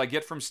bonuses I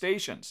get from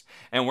stations.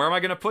 And where am I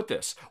going to put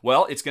this?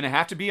 Well, it's going to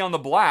have to be on the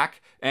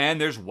black,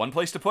 and there's one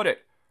place to put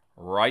it.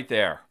 Right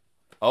there.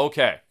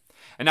 Okay.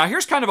 And now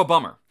here's kind of a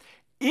bummer.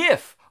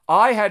 If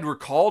I had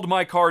recalled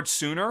my card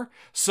sooner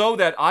so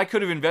that I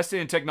could have invested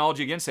in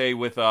technology again, say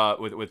with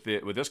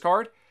this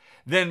card,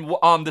 then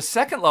the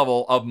second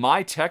level of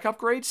my tech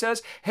upgrade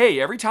says,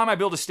 hey, every time I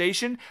build a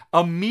station,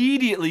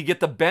 immediately get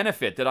the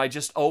benefit that I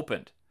just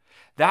opened.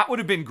 That would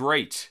have been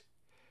great.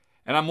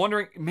 And I'm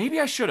wondering, maybe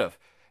I should have.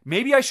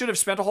 Maybe I should have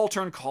spent a whole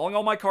turn calling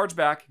all my cards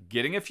back,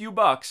 getting a few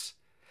bucks,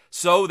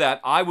 so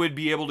that I would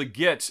be able to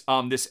get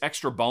this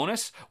extra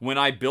bonus when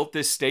I built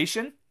this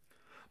station.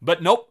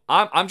 But nope,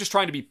 I'm just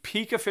trying to be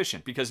peak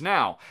efficient, because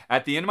now,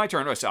 at the end of my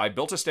turn, I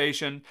built a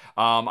station,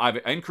 I've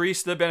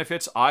increased the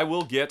benefits, I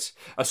will get...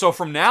 so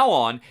from now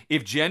on,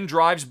 if Jen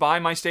drives by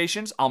my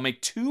stations, I'll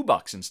make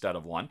 $2 instead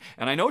of 1,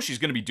 and I know she's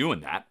going to be doing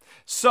that.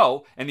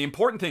 So, and the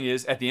important thing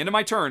is, at the end of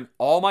my turn,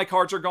 all my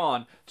cards are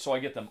gone, so I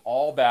get them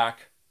all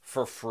back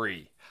for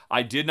free.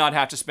 I did not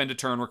have to spend a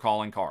turn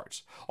recalling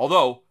cards.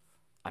 Although,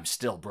 I'm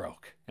still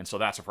broke, and so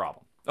that's a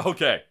problem.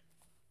 Okay,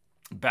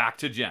 back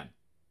to Jen.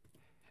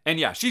 And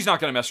yeah, she's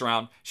not going to mess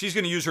around. She's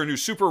going to use her new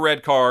super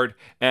red card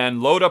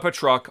and load up a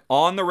truck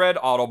on the red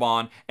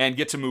Autobahn and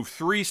get to move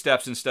 3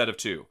 steps instead of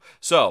 2.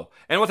 So,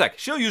 and what the heck,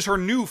 she'll use her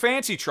new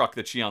fancy truck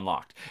that she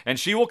unlocked. And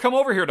she will come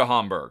over here to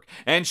Hamburg.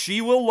 And she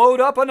will load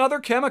up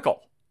another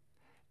chemical.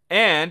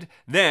 And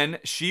then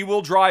she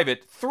will drive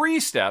it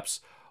 3 steps,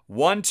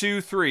 1, 2,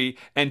 3,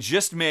 and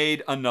just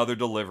made another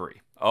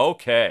delivery.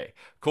 Okay,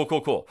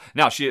 cool.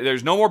 Now,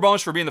 there's no more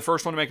bonus for being the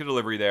first one to make a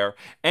delivery there.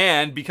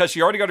 And because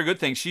she already got a good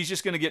thing, she's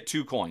just going to get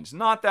 2 coins.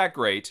 Not that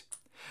great.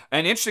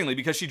 And interestingly,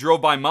 because she drove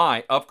by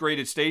my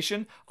upgraded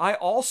station, I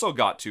also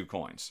got 2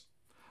 coins.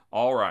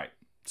 All right.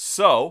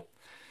 So,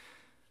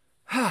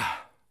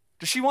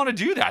 does she want to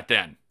do that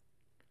then?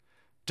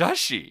 Does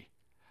she?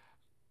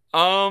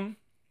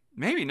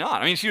 Maybe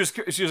not. I mean, she was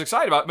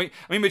excited about it.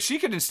 But she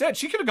could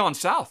have gone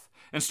south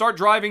and start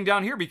driving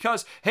down here,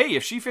 because, hey,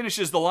 if she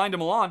finishes the line to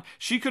Milan,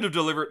 she could have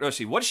delivered... Let's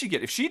see, what does she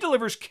get? If she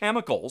delivers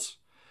chemicals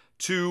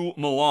to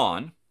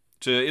Milan,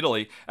 to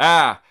Italy,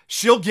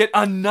 she'll get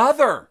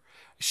another.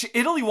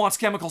 Italy wants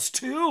chemicals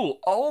too.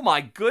 Oh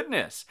my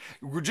goodness.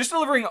 Just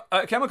delivering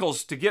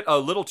chemicals to get a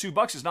little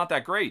 $2 is not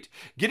that great.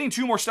 Getting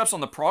 2 more steps on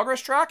the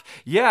progress track?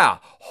 Yeah,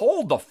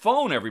 hold the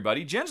phone,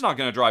 everybody. Jen's not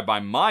going to drive by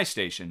my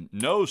station.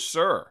 No,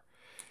 sir.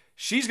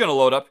 She's going to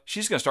load up.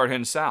 She's going to start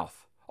heading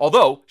south.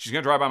 Although, she's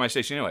going to drive by my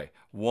station anyway.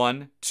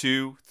 1,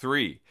 2,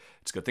 3.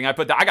 It's a good thing I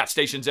got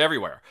stations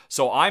everywhere.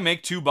 So I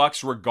make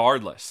 $2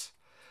 regardless.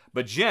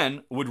 But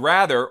Jen would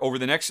rather,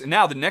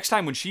 the next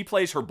time when she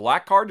plays her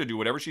black card to do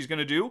whatever she's going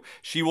to do,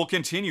 she will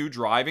continue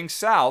driving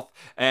south,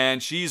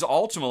 and she's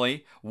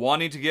ultimately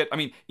wanting to get,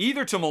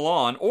 either to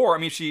Milan, or,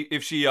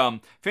 if she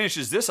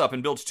finishes this up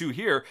and builds 2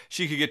 here,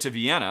 she could get to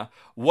Vienna.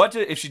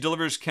 If she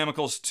delivers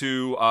chemicals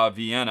to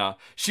Vienna,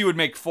 she would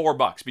make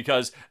 $4,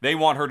 because they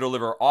want her to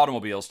deliver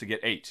automobiles to get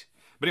 8.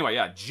 But anyway,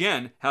 yeah,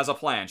 Jen has a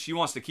plan. She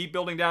wants to keep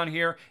building down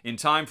here in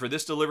time for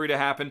this delivery to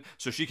happen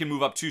so she can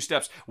move up 2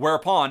 steps,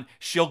 whereupon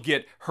she'll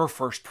get her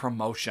first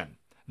promotion.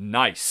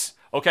 Nice.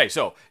 Okay,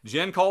 so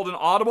Jen called an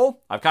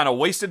audible. I've kind of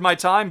wasted my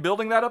time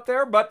building that up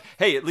there, but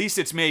hey, at least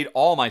it's made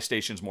all my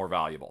stations more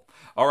valuable.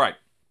 All right,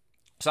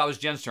 so that was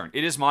Jen's turn.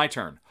 It is my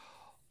turn.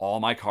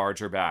 All my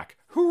cards are back.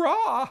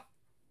 Hurrah!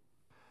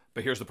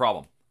 But here's the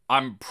problem.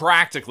 I'm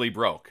practically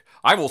broke.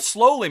 I will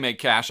slowly make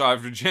cash out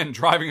of Jen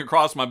driving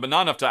across but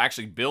not enough to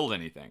actually build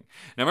anything.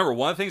 Now remember,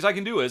 one of the things I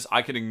can do is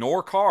I can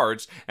ignore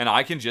cards and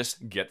I can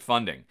just get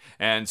funding.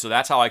 And so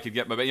that's how I could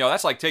get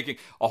that's like taking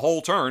a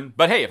whole turn.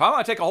 But hey, if I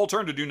want to take a whole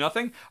turn to do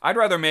nothing, I'd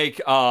rather make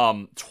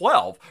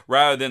 12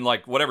 rather than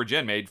like whatever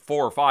Jen made,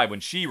 4 or 5 when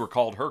she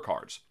recalled her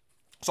cards.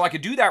 So I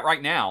could do that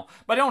right now,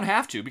 but I don't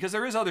have to, because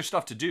there is other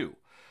stuff to do.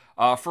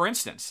 For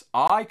instance,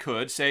 I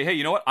could say, hey,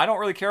 you know what? I don't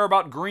really care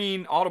about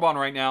green Autobahn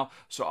right now.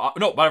 So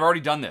no, but I've already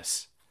done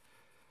this.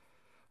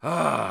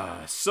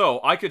 So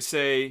I could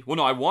say, well,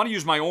 no, I want to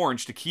use my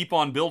orange to keep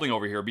on building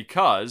over here,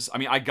 because,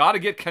 I got to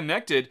get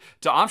connected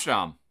to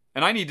Amsterdam,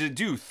 and I need to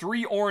do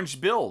 3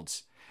 orange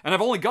builds, and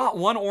I've only got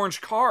 1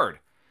 orange card.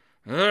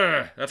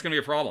 That's going to be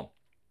a problem.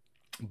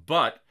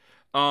 But,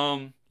 you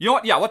know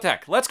what? Yeah, what the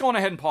heck? Let's go on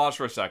ahead and pause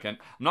for a second.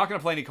 I'm not going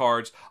to play any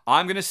cards.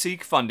 I'm going to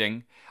seek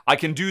funding. I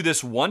can do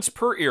this once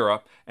per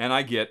era, and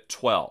I get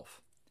 12.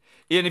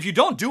 And if you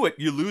don't do it,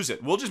 you lose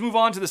it. We'll just move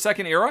on to the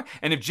second era.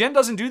 And if Jen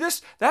doesn't do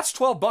this, that's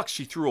 $12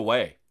 she threw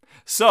away.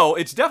 So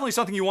it's definitely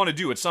something you want to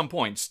do at some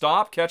point.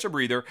 Stop, catch a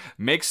breather,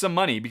 make some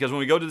money. Because when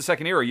we go to the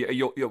second era,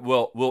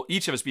 we'll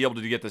each of us be able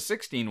to get the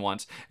 16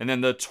 once and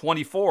then the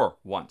 24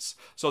 once.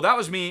 So that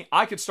was me.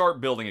 I could start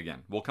building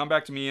again. We'll come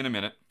back to me in a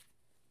minute.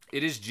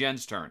 It is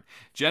Jen's turn.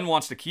 Jen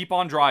wants to keep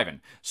on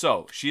driving.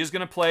 So she is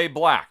going to play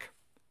black.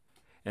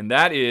 And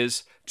that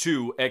is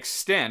to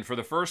extend for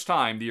the first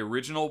time the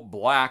original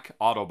black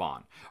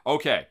Autobahn.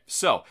 Okay,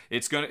 so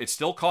it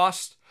still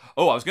costs.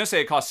 Oh, I was going to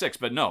say it costs 6,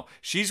 but no.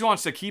 She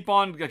wants to keep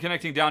on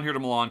connecting down here to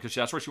Milan because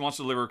that's where she wants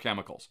to deliver her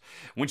chemicals.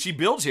 When she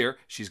builds here,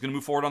 she's going to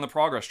move forward on the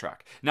progress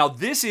track. Now,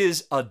 this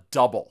is a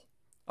double.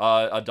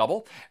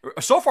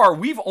 So far,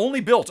 we've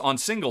only built on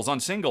singles.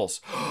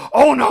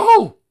 Oh,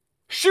 no!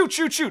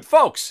 Shoot,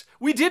 folks.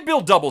 We did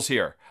build doubles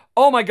here.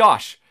 Oh, my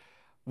gosh.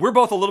 we're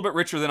both a little bit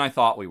richer than I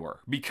thought we were.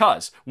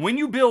 Because when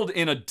you build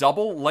in a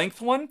double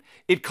length one,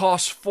 it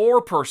costs 4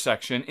 per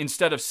section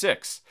instead of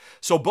 6.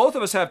 So both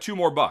of us have 2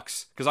 more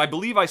bucks, because I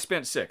believe I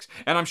spent 6.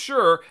 And I'm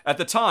sure at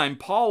the time,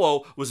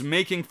 Paulo was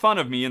making fun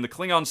of me in the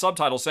Klingon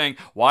subtitle saying,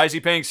 why is he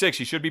paying 6?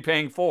 He should be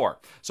paying 4.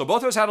 So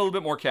both of us had a little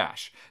bit more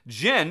cash.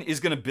 Jen is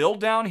going to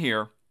build down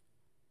here,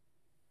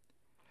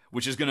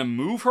 which is going to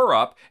move her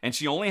up, and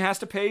she only has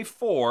to pay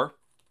 4.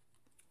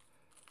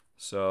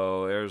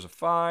 So there's a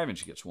 5, and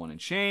she gets 1 and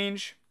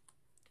change.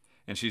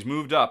 And she's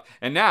moved up.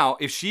 And now,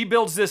 if she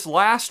builds this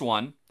last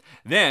one,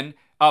 then,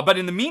 but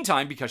in the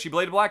meantime, because she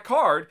played a black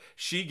card,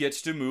 she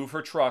gets to move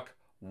her truck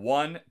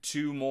 1,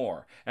 2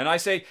 more. And I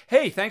say,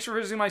 hey, thanks for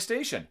visiting my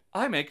station.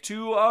 I make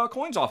 2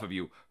 coins off of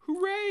you.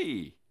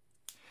 Hooray!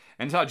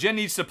 And so Jen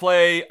needs to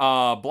play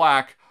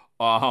black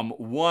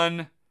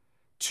 1,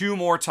 2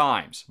 more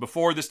times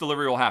before this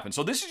delivery will happen.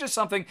 So this is just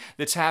something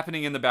that's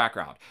happening in the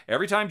background.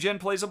 Every time Jen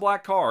plays a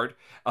black card,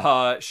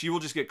 she will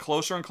just get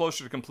closer and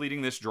closer to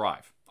completing this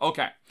drive.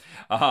 Okay,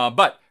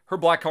 but her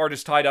black card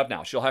is tied up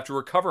now. She'll have to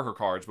recover her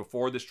cards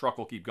before this truck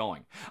will keep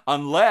going.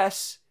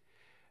 Unless,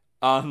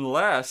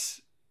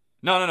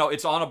 no,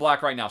 it's on a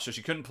black right now, so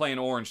she couldn't play an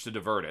orange to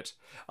divert it.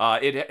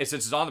 Since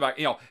it's on the back,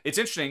 it's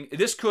interesting.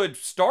 This could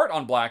start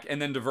on black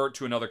and then divert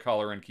to another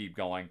color and keep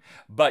going,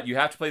 but you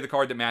have to play the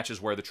card that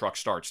matches where the truck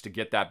starts to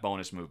get that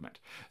bonus movement.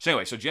 So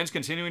anyway, so Jen's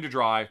continuing to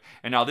drive,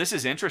 and now this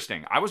is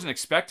interesting. I wasn't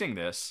expecting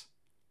this,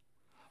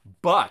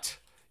 but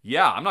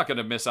yeah, I'm not going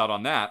to miss out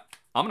on that.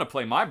 I'm going to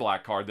play my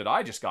black card that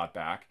I just got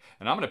back,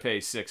 and I'm going to pay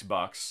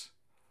 $6.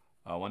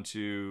 1,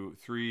 2,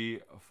 3,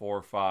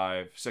 4,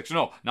 5, 6.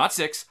 No, not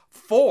 6.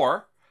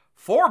 4.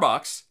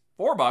 $4.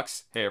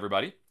 $4. Hey,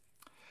 everybody.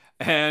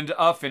 And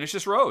finish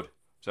this road.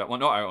 Is that one?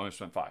 No, I only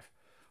spent 5.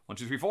 1,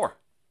 2, 3, 4.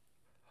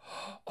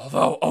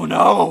 Although, oh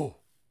no.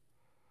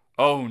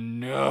 Oh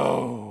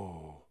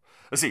no.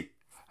 Let's see.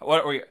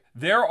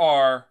 There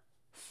are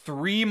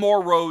 3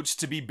 more roads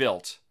to be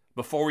built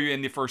before we're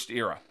in the first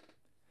era.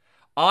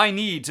 I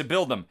need to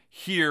build them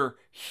here,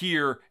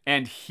 here,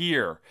 and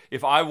here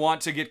if I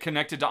want to get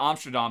connected to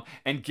Amsterdam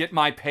and get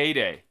my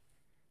payday.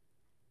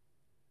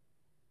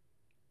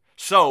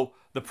 So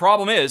the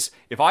problem is,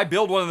 if I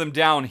build one of them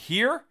down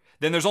here,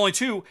 then there's only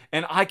 2,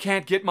 and I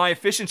can't get my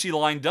efficiency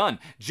line done.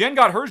 Jen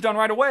got hers done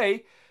right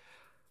away,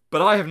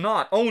 but I have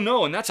not. Oh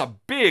no, and that's a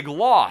big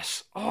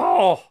loss.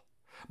 Oh.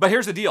 But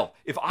here's the deal.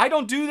 If I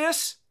don't do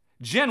this,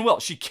 Jen will.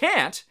 She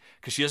can't,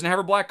 because she doesn't have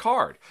her black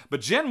card.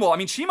 But Jen will. I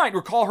mean, she might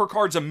recall her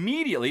cards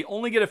immediately,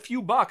 only get a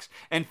few bucks,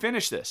 and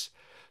finish this.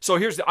 So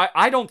here's the,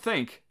 I don't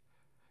think,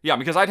 yeah,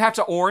 because I'd have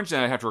to orange,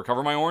 and I'd have to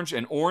recover my orange,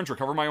 and orange,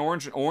 recover my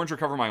orange, and orange,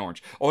 recover my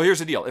orange. Oh, here's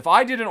the deal. If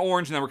I did an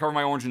orange, and then recover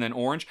my orange, and then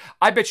orange,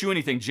 I bet you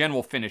anything Jen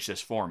will finish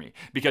this for me.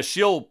 Because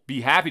she'll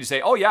be happy to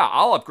say, oh yeah,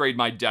 I'll upgrade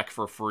my deck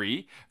for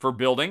free for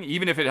building.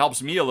 Even if it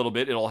helps me a little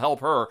bit, it'll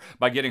help her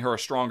by getting her a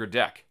stronger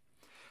deck.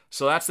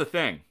 So that's the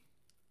thing.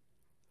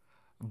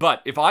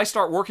 But if I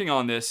start working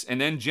on this and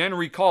then Jen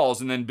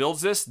recalls and then builds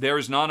this, there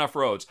is not enough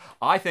roads.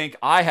 I think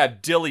I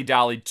have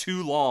dilly-dallied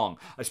too long.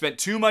 I spent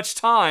too much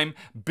time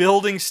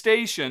building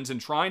stations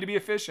and trying to be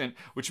efficient,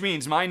 which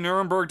means my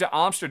Nuremberg to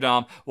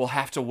Amsterdam will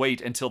have to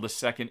wait until the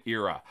second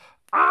era.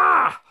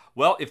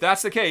 Well, if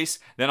that's the case,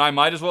 then I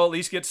might as well at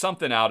least get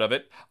something out of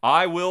it.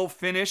 I will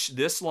finish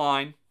this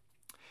line,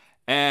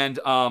 and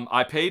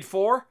I paid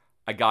 4.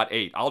 I got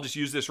 8. I'll just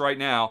use this right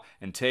now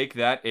and take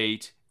that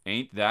 8.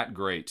 Ain't that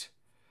great?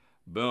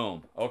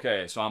 Boom.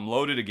 Okay, so I'm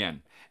loaded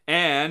again.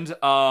 And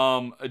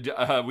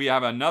we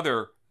have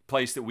another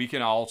place that we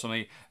can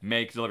ultimately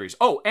make deliveries.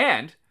 Oh,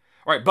 and,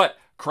 all right, but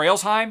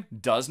Krailsheim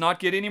does not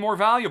get any more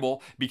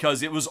valuable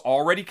because it was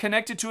already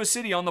connected to a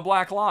city on the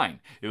black line.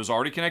 It was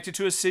already connected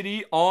to a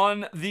city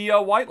on the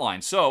white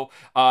line. So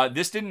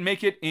this didn't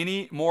make it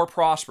any more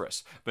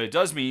prosperous. But it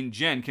does mean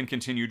Jen can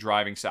continue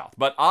driving south.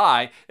 But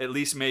I at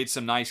least made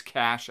some nice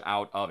cash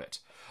out of it.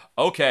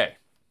 Okay.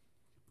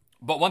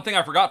 But one thing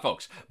I forgot,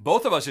 folks.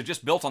 Both of us had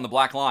just built on the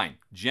black line.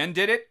 Jen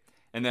did it,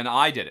 and then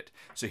I did it.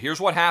 So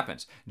here's what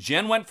happens.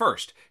 Jen went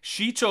first.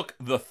 She took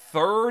the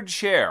 3rd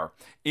chair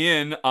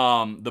in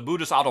the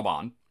Buddhist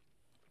Autobahn.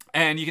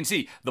 And you can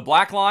see the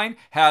black line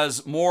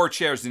has more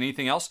chairs than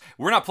anything else.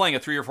 We're not playing a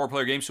 3 or 4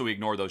 player game, so we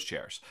ignore those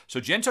chairs. So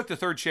Jen took the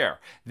 3rd chair.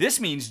 This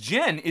means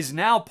Jen is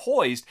now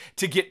poised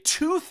to get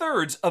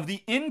 2/3 of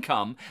the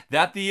income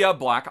that the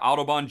black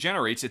Autobahn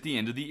generates at the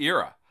end of the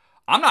era.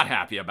 I'm not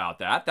happy about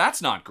that.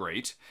 That's not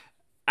great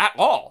at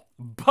all.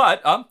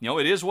 But,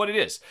 it is what it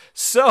is.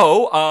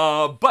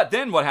 So, but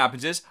then what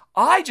happens is,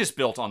 I just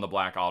built on the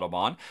black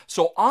Autobahn,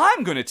 so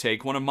I'm going to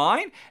take one of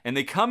mine, and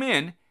they come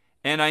in,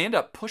 and I end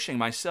up pushing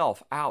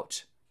myself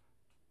out.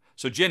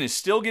 So Jen is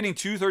still getting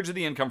 2/3 of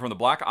the income from the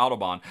black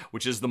Autobahn,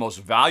 which is the most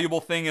valuable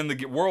thing in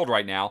the world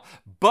right now.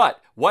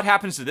 But what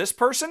happens to this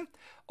person?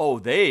 Oh,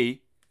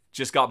 they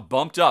just got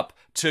bumped up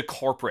to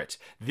corporate.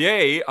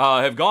 They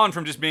have gone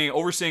from just being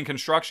overseeing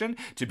construction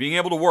to being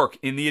able to work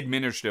in the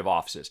administrative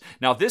offices.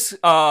 Now, this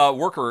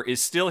worker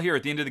is still here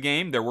at the end of the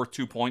game. They're worth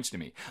 2 points to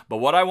me. But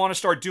what I want to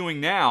start doing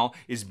now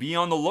is be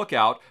on the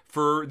lookout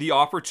for the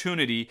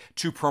opportunity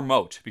to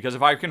promote. Because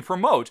if I can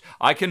promote,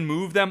 I can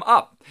move them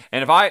up.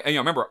 And if I,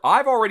 remember,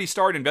 I've already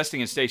started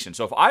investing in stations.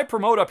 So if I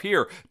promote up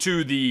here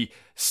to the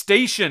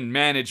Station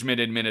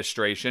Management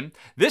Administration,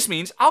 this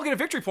means I'll get a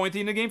victory point at the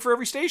end of the game for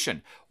every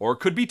station. Or it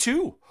could be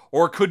 2.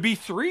 Or it could be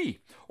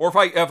 3. Or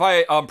if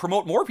I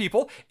promote more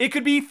people, it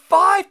could be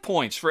 5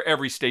 points for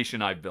every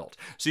station I've built.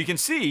 So you can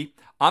see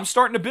I'm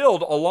starting to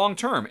build a long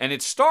term. And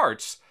it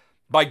starts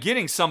by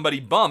getting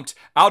somebody bumped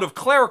out of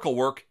clerical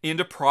work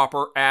into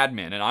proper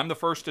admin. And I'm the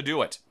first to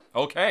do it.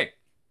 Okay.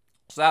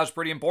 So that was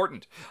pretty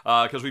important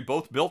because we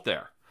both built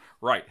there.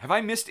 Right. Have I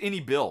missed any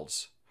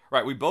builds?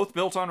 Right. We both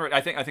built on it.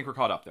 I think we're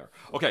caught up there.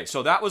 Okay.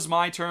 So that was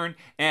my turn.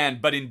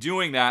 But in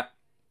doing that,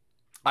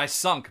 I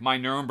sunk my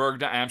Nuremberg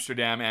to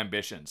Amsterdam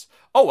ambitions.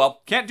 Oh,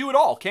 well, can't do it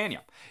all, can you?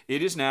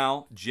 It is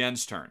now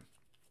Jen's turn.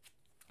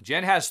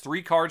 Jen has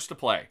 3 cards to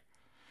play.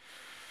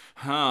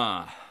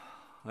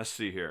 Let's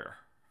see here.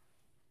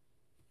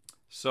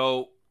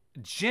 So,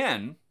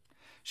 Jen,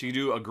 she can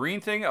do a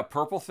green thing, a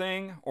purple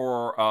thing,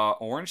 or an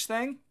orange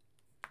thing.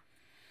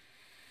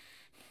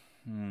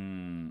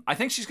 I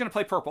think she's going to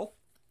play purple.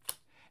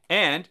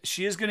 And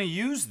she is going to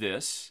use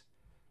this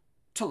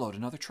to load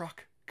another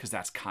truck. Because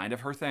that's kind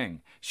of her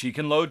thing. She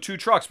can load 2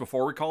 trucks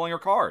before recalling her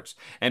cards.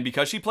 And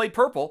because she played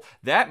purple,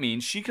 that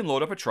means she can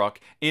load up a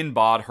truck in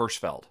Bad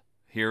Hersfeld.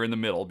 Here in the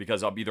middle,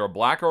 because of either a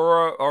black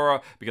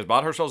because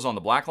Bad Hersfeld is on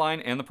the black line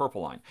and the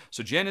purple line.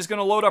 So Jen is going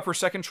to load up her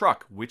second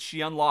truck, which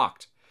she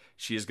unlocked.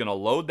 She is going to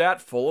load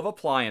that full of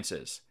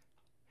appliances.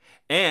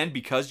 And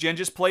because Jen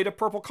just played a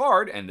purple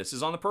card, and this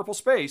is on the purple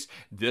space,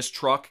 this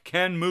truck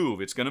can move.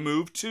 It's going to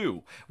move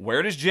to.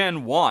 Where does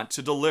Jen want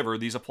to deliver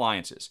these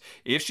appliances?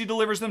 If she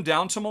delivers them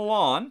down to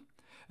Milan,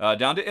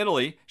 down to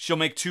Italy, she'll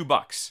make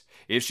 $2.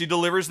 If she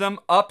delivers them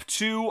up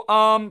to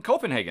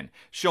Copenhagen,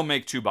 she'll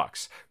make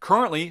 $2.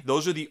 Currently,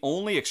 those are the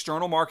only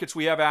external markets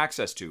we have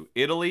access to,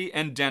 Italy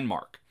and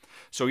Denmark.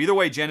 So either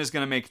way, Jen is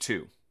going to make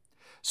 2.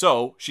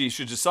 So she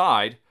should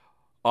decide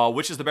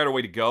which is the better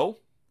way to go.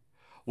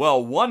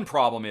 Well, one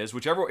problem is,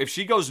 if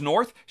she goes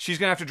north, she's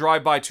going to have to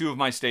drive by 2 of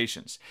my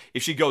stations.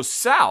 If she goes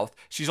south,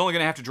 she's only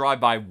going to have to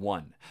drive by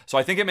 1. So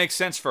I think it makes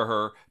sense for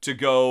her to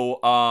go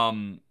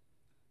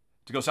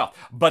south.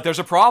 But there's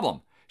a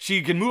problem.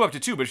 She can move up to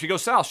 2, but if she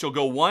goes south, she'll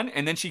go 1,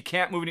 and then she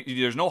can't move.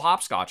 There's no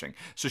hopscotching.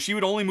 So she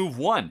would only move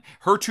 1.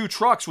 Her 2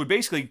 trucks would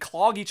basically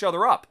clog each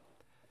other up.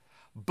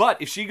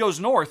 But if she goes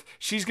north,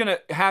 she's going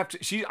to have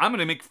to, I'm going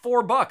to make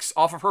 $4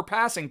 off of her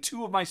passing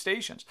 2 of my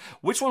stations.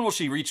 Which one will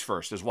she reach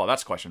first as well?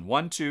 That's the question.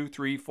 1, 2,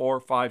 3, 4,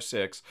 5,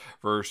 6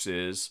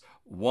 versus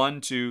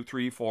 1, 2,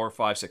 3, 4,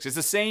 5, 6. It's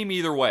the same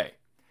either way.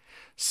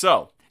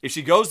 So if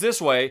she goes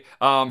this way,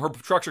 her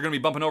trucks are going to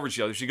be bumping over each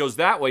other. If she goes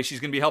that way, she's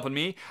going to be helping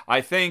me.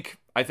 I think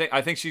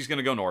she's going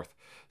to go north.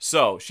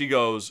 So she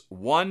goes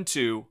 1,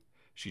 2.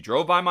 She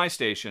drove by my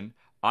station.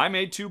 I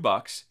made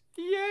 $2.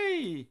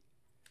 Yay!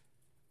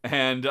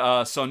 And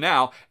so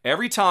now,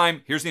 every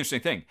time, here's the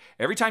interesting thing.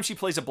 Every time she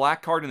plays a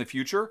black card in the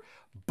future,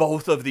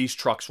 both of these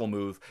trucks will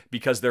move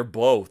because they're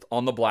both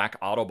on the black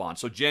Autobahn.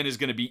 So Jen is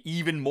going to be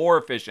even more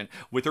efficient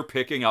with her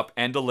picking up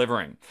and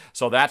delivering.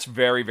 So that's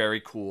very, very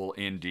cool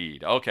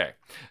indeed. Okay,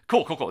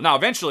 cool. Now,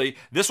 eventually,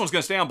 this one's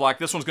going to stay on black.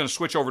 This one's going to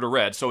switch over to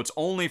red. So it's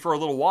only for a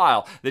little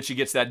while that she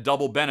gets that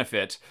double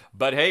benefit.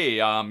 But hey,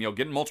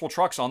 getting multiple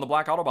trucks on the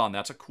black Autobahn,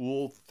 that's a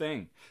cool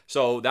thing.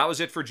 So that was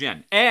it for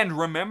Jen. And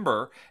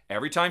remember,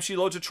 every time she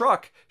loads a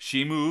truck,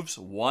 she moves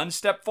 1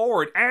 step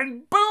forward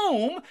and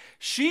boom,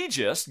 she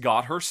just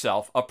got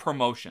herself a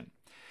promotion.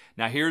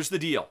 Now here's the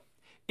deal.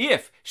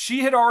 If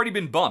she had already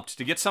been bumped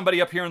to get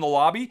somebody up here in the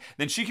lobby,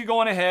 then she could go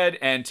on ahead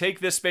and take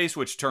this space,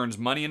 which turns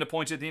money into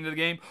points at the end of the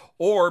game.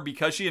 Or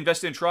because she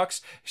invested in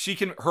trucks,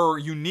 her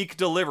unique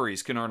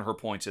deliveries can earn her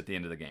points at the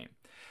end of the game.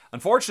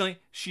 Unfortunately,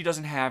 she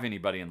doesn't have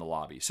anybody in the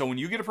lobby. So when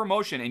you get a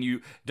promotion and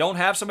you don't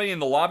have somebody in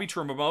the lobby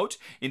to promote,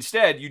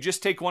 instead, you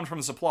just take one from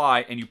the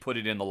supply and you put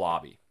it in the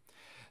lobby.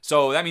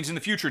 So that means in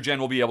the future, Jen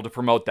will be able to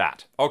promote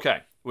that.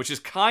 Okay, which is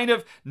kind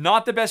of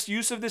not the best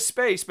use of this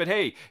space, but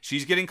hey,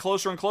 she's getting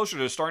closer and closer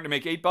to starting to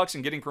make $8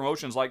 and getting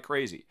promotions like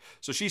crazy.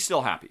 So she's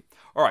still happy.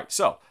 All right,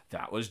 so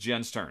that was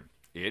Jen's turn.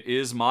 It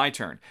is my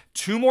turn.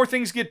 2 more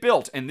things get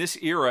built, and this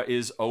era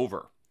is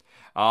over.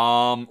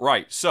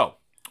 Right, so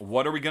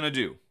what are we going to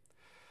do?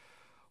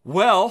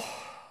 Well,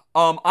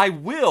 I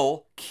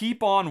will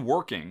keep on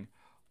working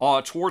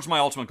towards my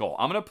ultimate goal.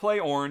 I'm going to play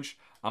orange.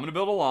 I'm going to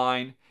build a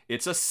line.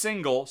 It's a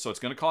single, so it's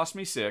going to cost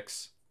me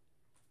 6,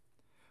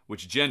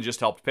 which Jen just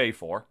helped pay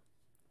for.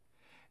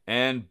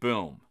 And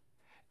boom.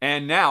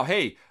 And now,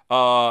 hey,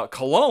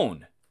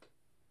 Cologne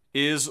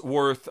is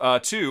worth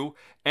 2,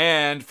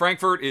 and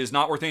Frankfurt is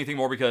not worth anything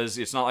more because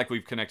it's not like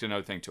we've connected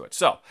another thing to it.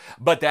 So,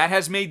 but that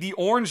has made the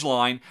orange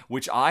line,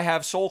 which I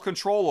have sole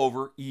control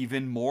over,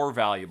 even more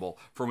valuable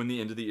for when the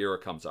end of the era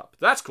comes up.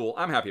 That's cool.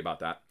 I'm happy about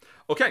that.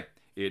 Okay,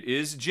 it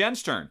is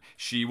Jen's turn.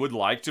 She would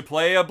like to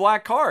play a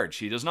black card.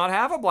 She does not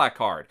have a black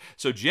card.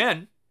 So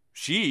Jen,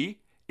 she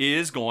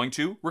is going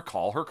to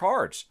recall her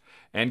cards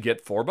and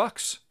get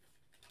 $4.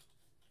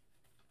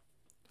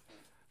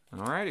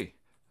 Alrighty.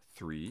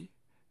 3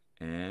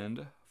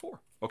 and 4.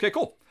 Okay,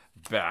 cool.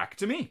 Back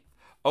to me.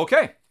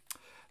 Okay.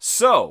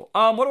 So,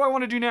 what do I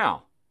want to do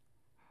now?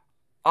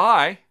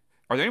 Are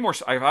there any more?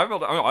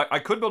 I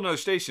could build another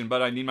station,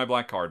 but I need my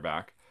black card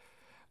back.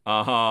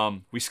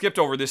 We skipped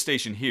over this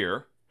station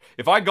here.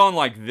 If I'd gone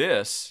like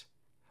this,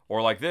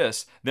 or like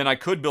this, then I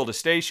could build a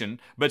station,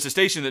 but it's a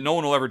station that no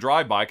one will ever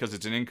drive by because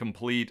it's an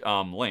incomplete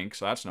link,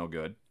 so that's no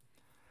good.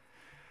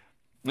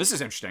 This is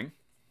interesting.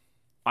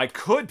 I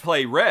could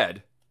play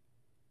red.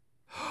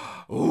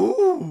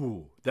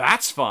 Ooh,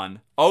 that's fun.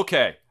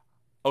 Okay.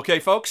 Okay,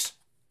 folks.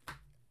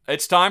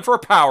 It's time for a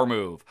power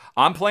move.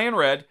 I'm playing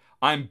red.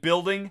 I'm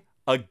building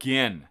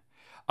again.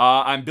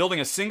 I'm building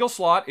a single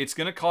slot. It's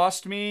going to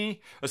cost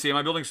me... Let's see, am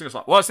I building a single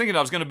slot? Well, I was thinking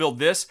I was going to build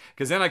this,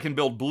 because then I can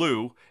build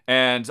blue,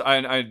 and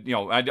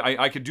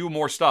I could do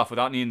more stuff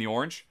without needing the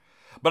orange.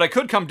 But I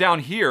could come down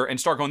here and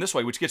start going this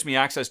way, which gets me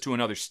access to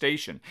another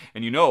station.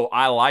 And you know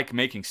I like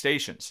making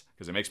stations,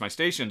 because it makes my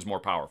stations more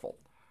powerful.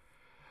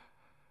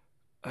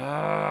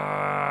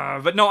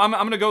 But no, I'm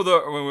going to go the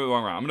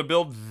wrong route. I'm going to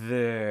build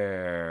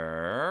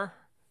there.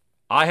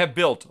 I have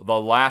built the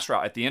last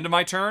route. At the end of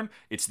my turn,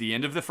 it's the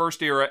end of the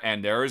first era,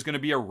 and there is going to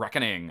be a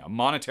reckoning, a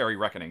monetary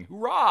reckoning.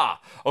 Hoorah!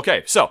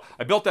 Okay, so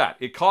I built that.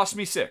 It cost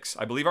me 6.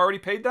 I believe I already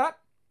paid that.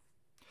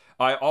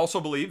 I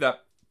also believe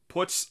that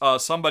puts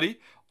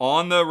somebody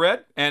on the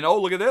red, and oh,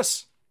 look at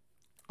this.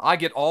 I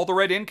get all the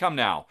red income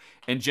now,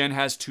 and Jen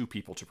has 2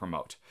 people to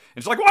promote.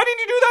 And it's like, why didn't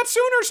you do that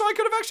sooner so I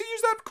could have actually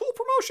used that cool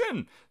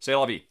promotion? C'est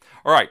la vie.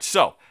 All right,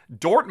 so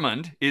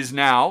Dortmund is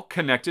now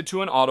connected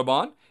to an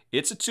Autobahn.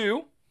 It's a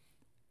 2.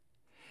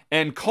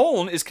 And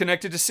Cologne is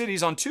connected to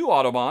cities on 2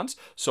 Autobahns,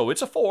 so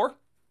it's a 4.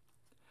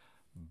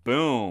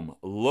 Boom.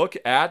 Look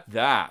at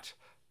that.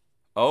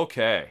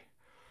 Okay.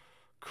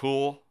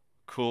 Cool,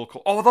 cool,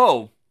 cool.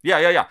 Although,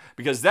 yeah.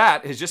 Because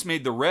that has just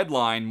made the red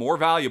line more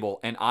valuable,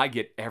 and I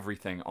get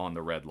everything on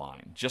the red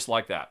line. Just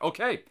like that.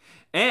 Okay.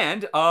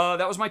 And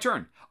that was my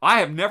turn. I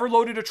have never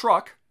loaded a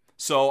truck,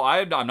 so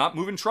I'm not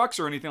moving trucks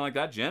or anything like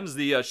that. Jen's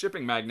the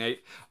shipping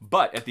magnate.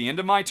 But at the end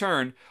of my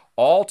turn,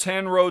 all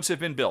 10 roads have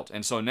been built.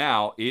 And so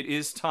now it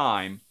is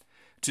time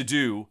to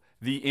do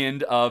the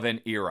end of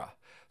an era.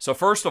 So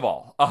first of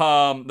all,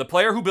 the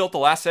player who built the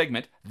last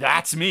segment,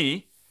 that's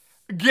me,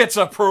 gets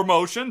a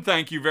promotion.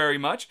 Thank you very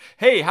much.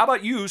 Hey, how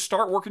about you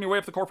start working your way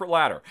up the corporate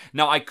ladder?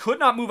 Now, I could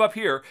not move up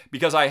here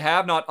because I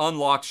have not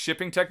unlocked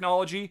shipping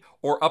technology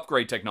or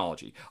upgrade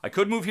technology. I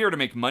could move here to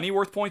make money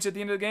worth points at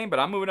the end of the game, but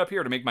I'm moving up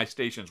here to make my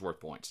stations worth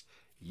points.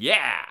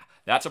 Yeah,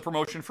 that's a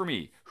promotion for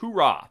me.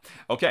 Hoorah.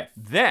 Okay,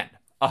 then...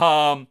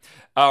 all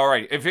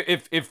right,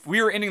 if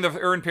we were ending the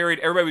earn period,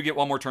 everybody would get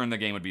one more turn, the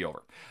game would be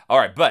over. All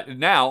right, but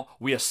now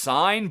we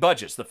assign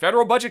budgets. The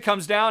federal budget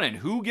comes down, and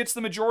who gets the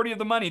majority of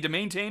the money to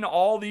maintain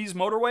all these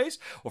motorways?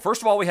 Well,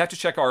 first of all, we have to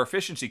check our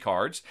efficiency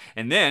cards,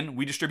 and then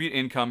we distribute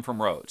income from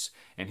roads.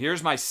 And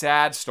here's my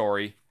sad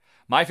story.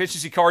 My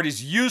efficiency card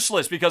is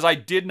useless because I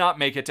did not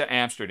make it to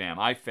Amsterdam.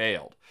 I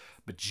failed.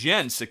 But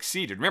Jen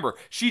succeeded. Remember,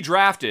 she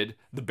drafted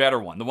the better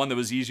one, the one that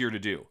was easier to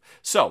do.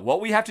 So what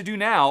we have to do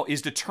now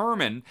is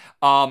determine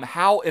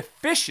how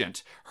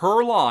efficient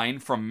her line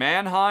from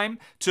Mannheim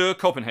to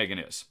Copenhagen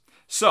is.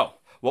 So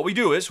what we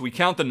do is we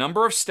count the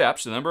number of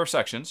steps, the number of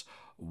sections,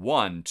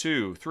 1,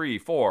 2, 3,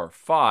 4,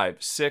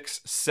 5,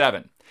 6,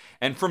 7.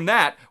 And from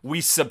that, we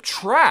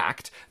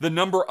subtract the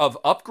number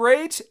of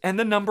upgrades and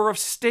the number of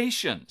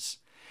stations.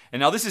 And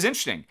now this is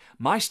interesting.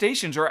 My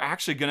stations are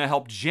actually going to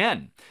help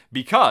Jen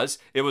because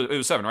it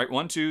was 7, right?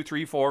 1, 2,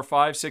 3, 4,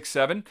 5, 6,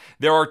 7.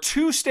 There are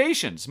 2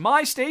 stations,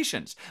 my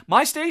stations.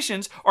 My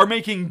stations are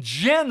making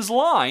Jen's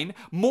line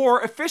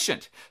more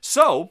efficient.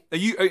 So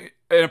in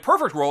a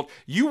perfect world,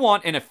 you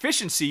want an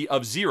efficiency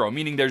of 0,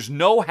 meaning there's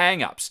no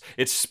hang-ups.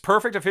 It's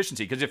perfect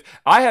efficiency, because if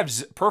I have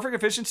perfect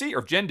efficiency, or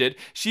if Jen did,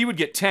 she would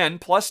get 10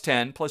 plus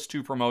 2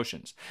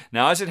 promotions.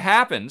 Now, as it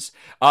happens,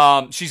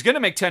 she's going to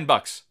make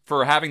 $10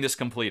 for having this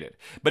completed.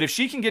 But if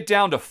she can get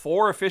down to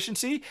 4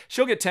 efficiency,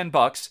 she'll get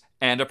 $10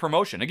 and a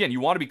promotion. Again, you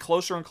want to be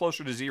closer and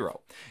closer to 0.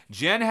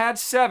 Jen had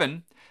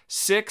 7,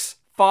 6,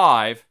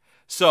 5.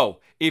 So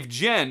if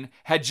Jen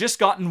had just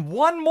gotten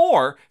 1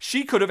 more,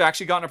 she could have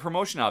actually gotten a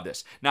promotion out of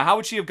this. Now, how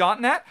would she have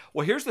gotten that?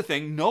 Well, here's the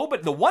thing.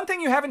 The one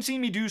thing you haven't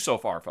seen me do so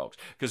far, folks,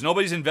 because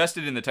nobody's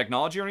invested in the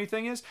technology or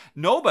anything, is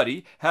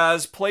nobody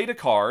has played a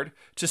card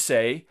to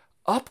say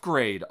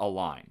upgrade a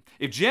line.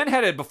 If Jen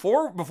had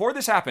before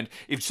this happened,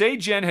 if say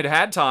Jen had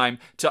had time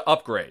to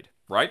upgrade,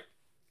 right?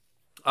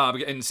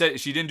 And say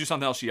she didn't do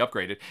something else, she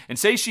upgraded, and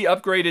say she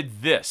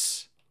upgraded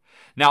this.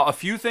 Now, a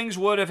few things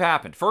would have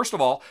happened. First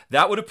of all,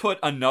 that would have put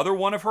another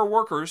one of her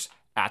workers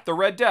at the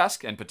red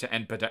desk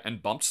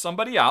and bumped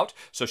somebody out,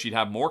 so she'd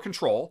have more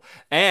control,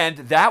 and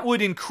that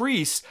would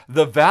increase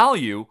the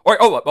value.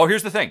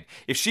 Here's the thing.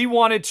 If she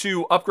wanted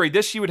to upgrade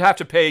this, she would have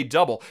to pay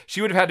double.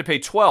 She would have had to pay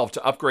 12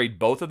 to upgrade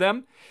both of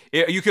them.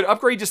 You could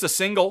upgrade just a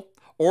single,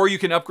 or you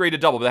can upgrade a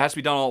double, but that has to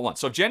be done all at once.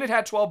 So if Jen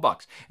had 12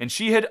 bucks and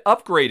she had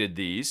upgraded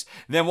these,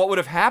 then what would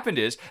have happened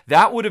is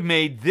that would have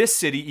made this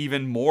city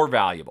even more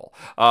valuable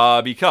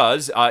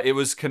because it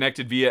was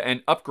connected via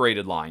an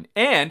upgraded line.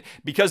 And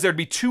because there'd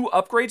be 2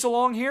 upgrades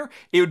along here,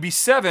 it would be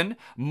 7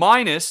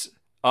 minus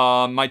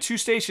my 2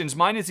 stations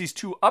minus these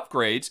 2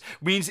 upgrades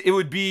means it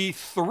would be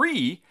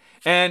 3.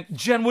 And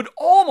Jen would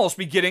almost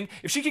be getting,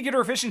 if she could get her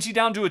efficiency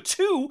down to a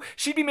 2,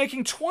 she'd be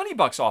making 20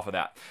 bucks off of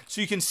that.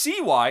 So you can see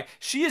why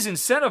she is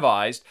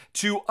incentivized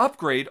to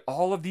upgrade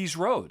all of these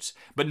roads.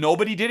 But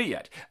nobody did it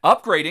yet.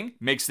 Upgrading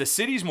makes the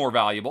cities more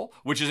valuable,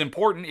 which is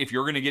important if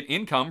you're going to get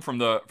income from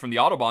the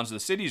Autobahns the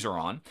cities are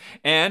on.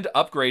 And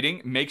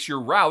upgrading makes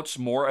your routes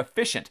more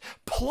efficient.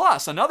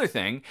 Plus, another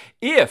thing,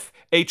 if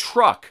a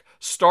truck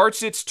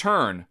starts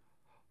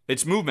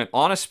its movement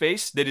on a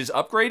space that is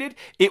upgraded,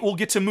 it will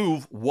get to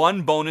move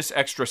 1 bonus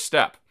extra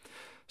step.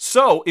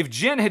 So if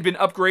Jen had been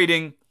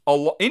upgrading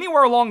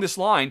anywhere along this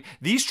line,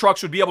 these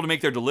trucks would be able to make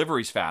their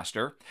deliveries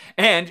faster,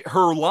 and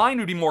her line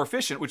would be more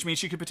efficient, which means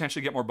she could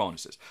potentially get more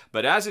bonuses.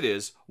 But as it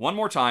is, one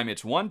more time,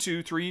 it's 1,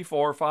 2, 3,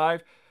 4,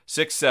 5,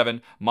 6,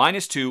 7.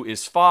 Minus 2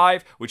 is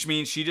 5, which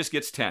means she just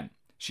gets 10.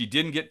 She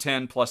didn't get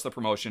 10 plus the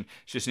promotion.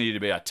 She just needed to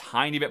be a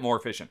tiny bit more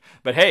efficient.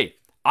 But hey,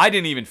 I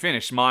didn't even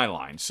finish my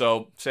line,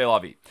 so c'est la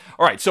vie.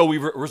 All right, so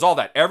we've resolved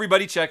that.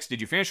 Everybody checks,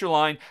 did you finish your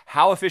line?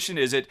 How efficient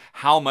is it?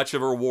 How much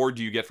of a reward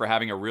do you get for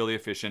having a really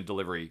efficient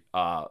delivery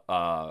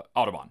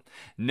Autobahn?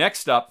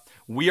 Next up,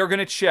 we are going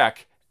to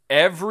check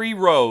every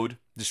road,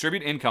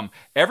 distribute income.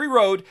 Every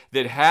road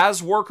that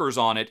has workers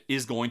on it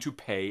is going to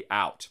pay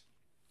out.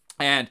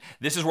 And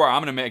this is where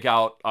I'm going to make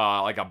out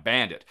like a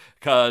bandit,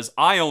 because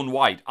I own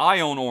white, I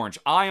own orange,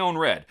 I own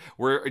red.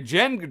 Where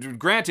Jen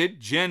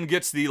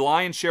gets the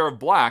lion's share of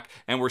black,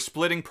 and we're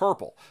splitting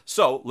purple.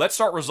 So let's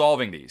start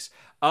resolving these.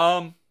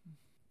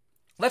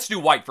 Let's do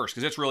white first,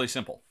 because it's really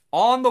simple.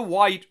 On the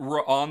white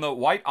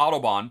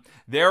Autobahn,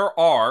 there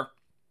are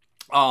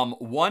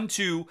 1,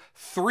 2,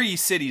 3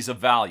 cities of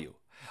value.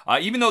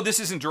 Even though this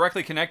isn't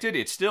directly connected,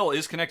 it still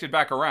is connected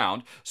back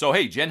around. So,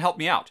 hey, Jen, help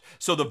me out.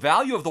 So the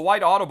value of the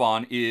white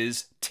Autobahn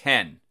is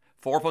 10.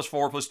 4 plus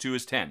 4 plus 2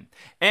 is 10.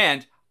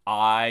 And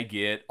I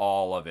get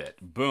all of it.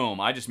 Boom,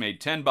 I just made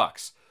 10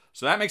 bucks.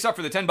 So that makes up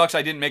for the 10 bucks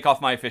I didn't make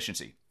off my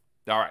efficiency.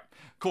 All right,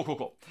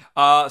 cool.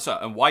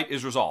 And white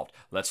is resolved.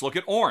 Let's look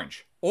at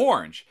orange.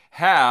 Orange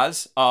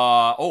has,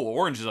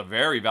 orange is a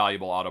very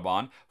valuable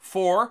Autobahn.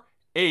 4,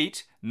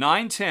 8,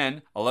 9,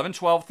 10, 11,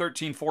 12,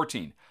 13,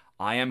 14.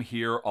 I am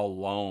here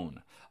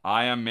alone.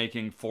 I am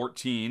making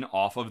 14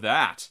 off of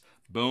that.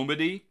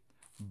 Boomity,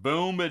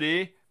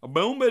 boomity,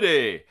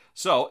 boomity.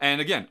 So, and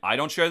again, I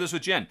don't share this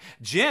with Jen.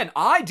 Jen,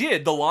 I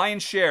did the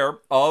lion's share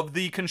of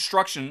the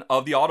construction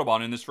of the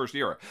Autobahn in this first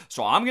era.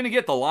 So I'm going to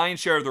get the lion's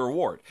share of the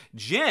reward.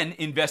 Jen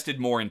invested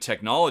more in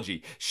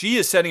technology. She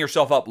is setting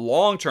herself up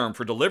long-term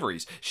for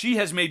deliveries. She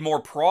has made more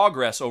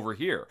progress over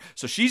here.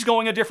 So she's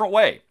going a different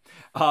way.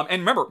 And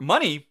remember,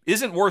 money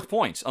isn't worth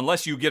points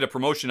unless you get a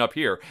promotion up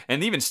here.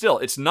 And even still,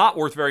 it's not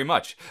worth very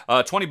much.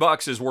 20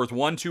 bucks is worth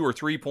 1, 2, or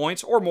 3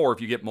 points, or more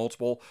if you get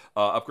multiple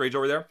upgrades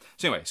over there.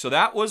 So anyway, so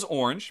that was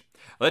orange.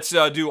 Let's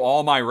do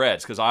all my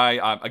reds, because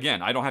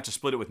again, I don't have to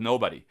split it with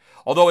nobody.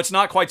 Although it's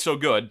not quite so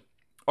good.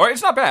 All right,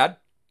 it's not bad.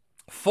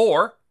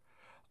 4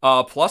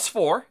 plus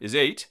 4 is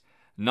 8.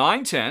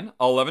 9, 10,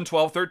 11,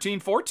 12, 13,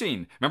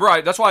 14.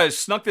 Remember, that's why I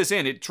snuck this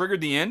in. It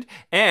triggered the end,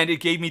 and it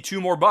gave me 2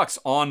 more bucks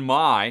on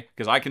my,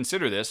 because I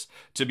consider this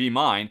to be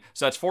mine.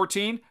 So that's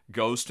 14,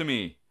 goes to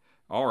me.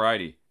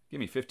 Alrighty,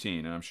 give me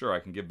 15, and I'm sure I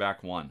can give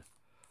back 1.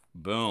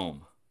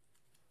 Boom.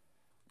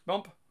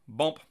 Bump,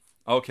 bump.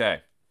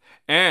 Okay.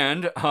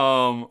 And,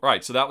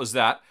 right, so that was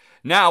that.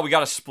 Now we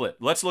got to split.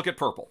 Let's look at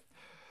purple.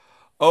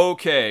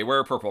 Okay,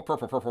 where purple?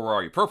 Purple, where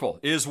are you? Purple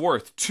is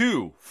worth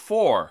 2,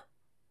 4,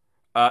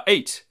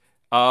 8.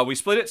 We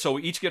split it, so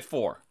we each get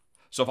 4.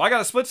 So if I got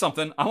to split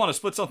something, I want to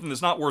split something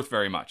that's not worth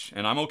very much.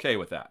 And I'm okay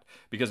with that,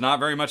 because not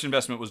very much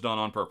investment was done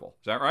on purple.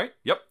 Is that right?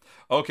 Yep.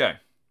 Okay.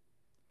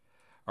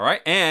 All right.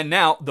 And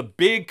now the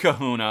big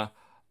kahuna,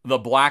 the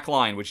black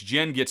line, which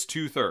Jen gets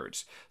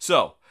 2/3.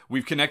 So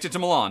we've connected to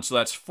Milan. So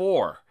that's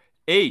 4,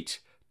 8,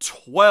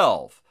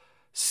 12,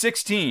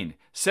 16,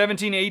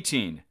 17,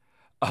 18,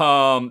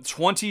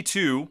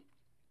 22,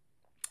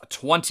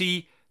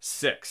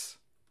 26.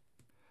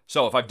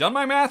 So if I've done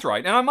my math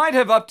right, and I might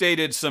have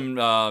updated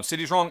some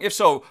cities wrong. If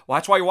so, well,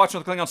 that's why you're watching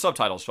with the Klingon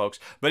subtitles, folks.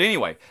 But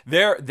anyway,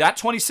 that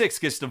 26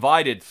 gets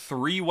divided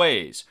 3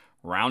 ways.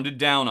 Rounded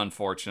down,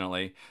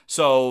 unfortunately.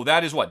 So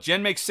that is what?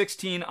 Jen makes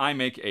 16, I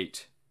make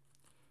 8.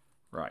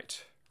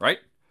 Right. Right?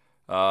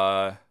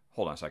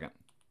 Hold on a second.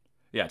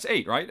 Yeah, it's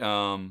 8, right?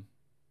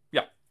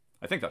 Yeah,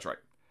 I think that's right.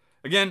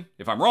 Again,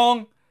 if I'm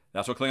wrong,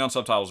 that's what Klingon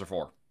subtitles are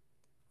for.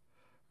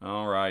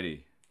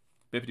 Alrighty.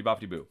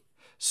 Bippity-boppity-boo.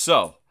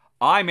 So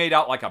I made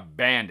out like a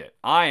bandit.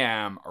 I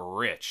am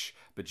rich.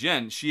 But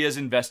Jen, she has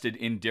invested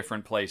in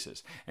different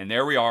places. And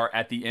there we are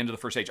at the end of the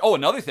first stage. Oh,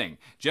 another thing.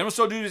 Jen was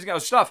so doing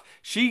stuff,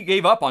 she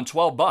gave up on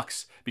 12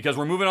 bucks because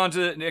we're moving on to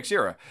the next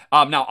era.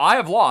 Now, I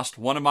have lost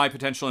one of my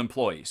potential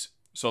employees.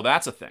 So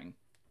that's a thing.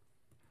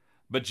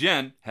 But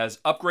Jen has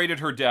upgraded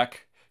her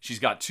deck. She's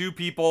got 2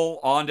 people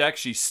on deck.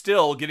 She's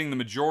still getting the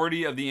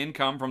majority of the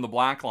income from the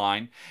black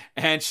line.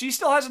 And she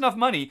still has enough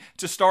money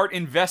to start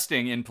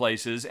investing in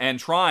places and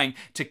trying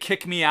to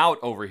kick me out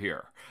over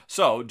here.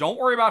 So don't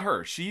worry about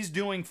her. She's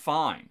doing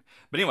fine.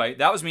 But anyway,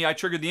 that was me. I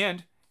triggered the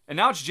end. And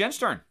now it's Jen's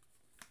turn.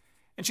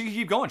 And she can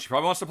keep going. She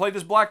probably wants to play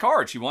this black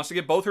card. She wants to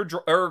get both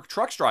her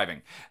trucks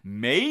driving.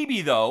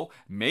 Maybe, though,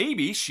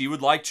 maybe she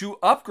would like to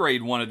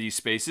upgrade one of these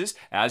spaces,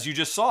 as you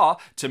just saw,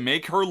 to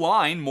make her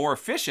line more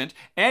efficient,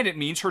 and it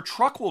means her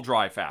truck will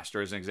drive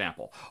faster, as an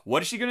example.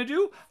 What is she going to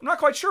do? I'm not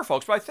quite sure,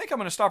 folks, but I think I'm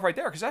going to stop right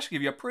there, because that should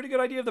give you a pretty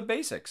good idea of the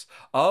basics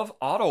of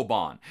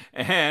Autobahn.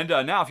 And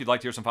now, if you'd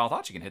like to hear some final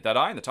thoughts, you can hit that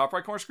eye in the top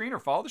right corner screen or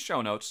follow the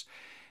show notes.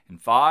 In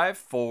 5,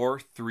 4,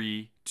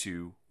 3,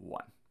 2,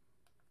 1.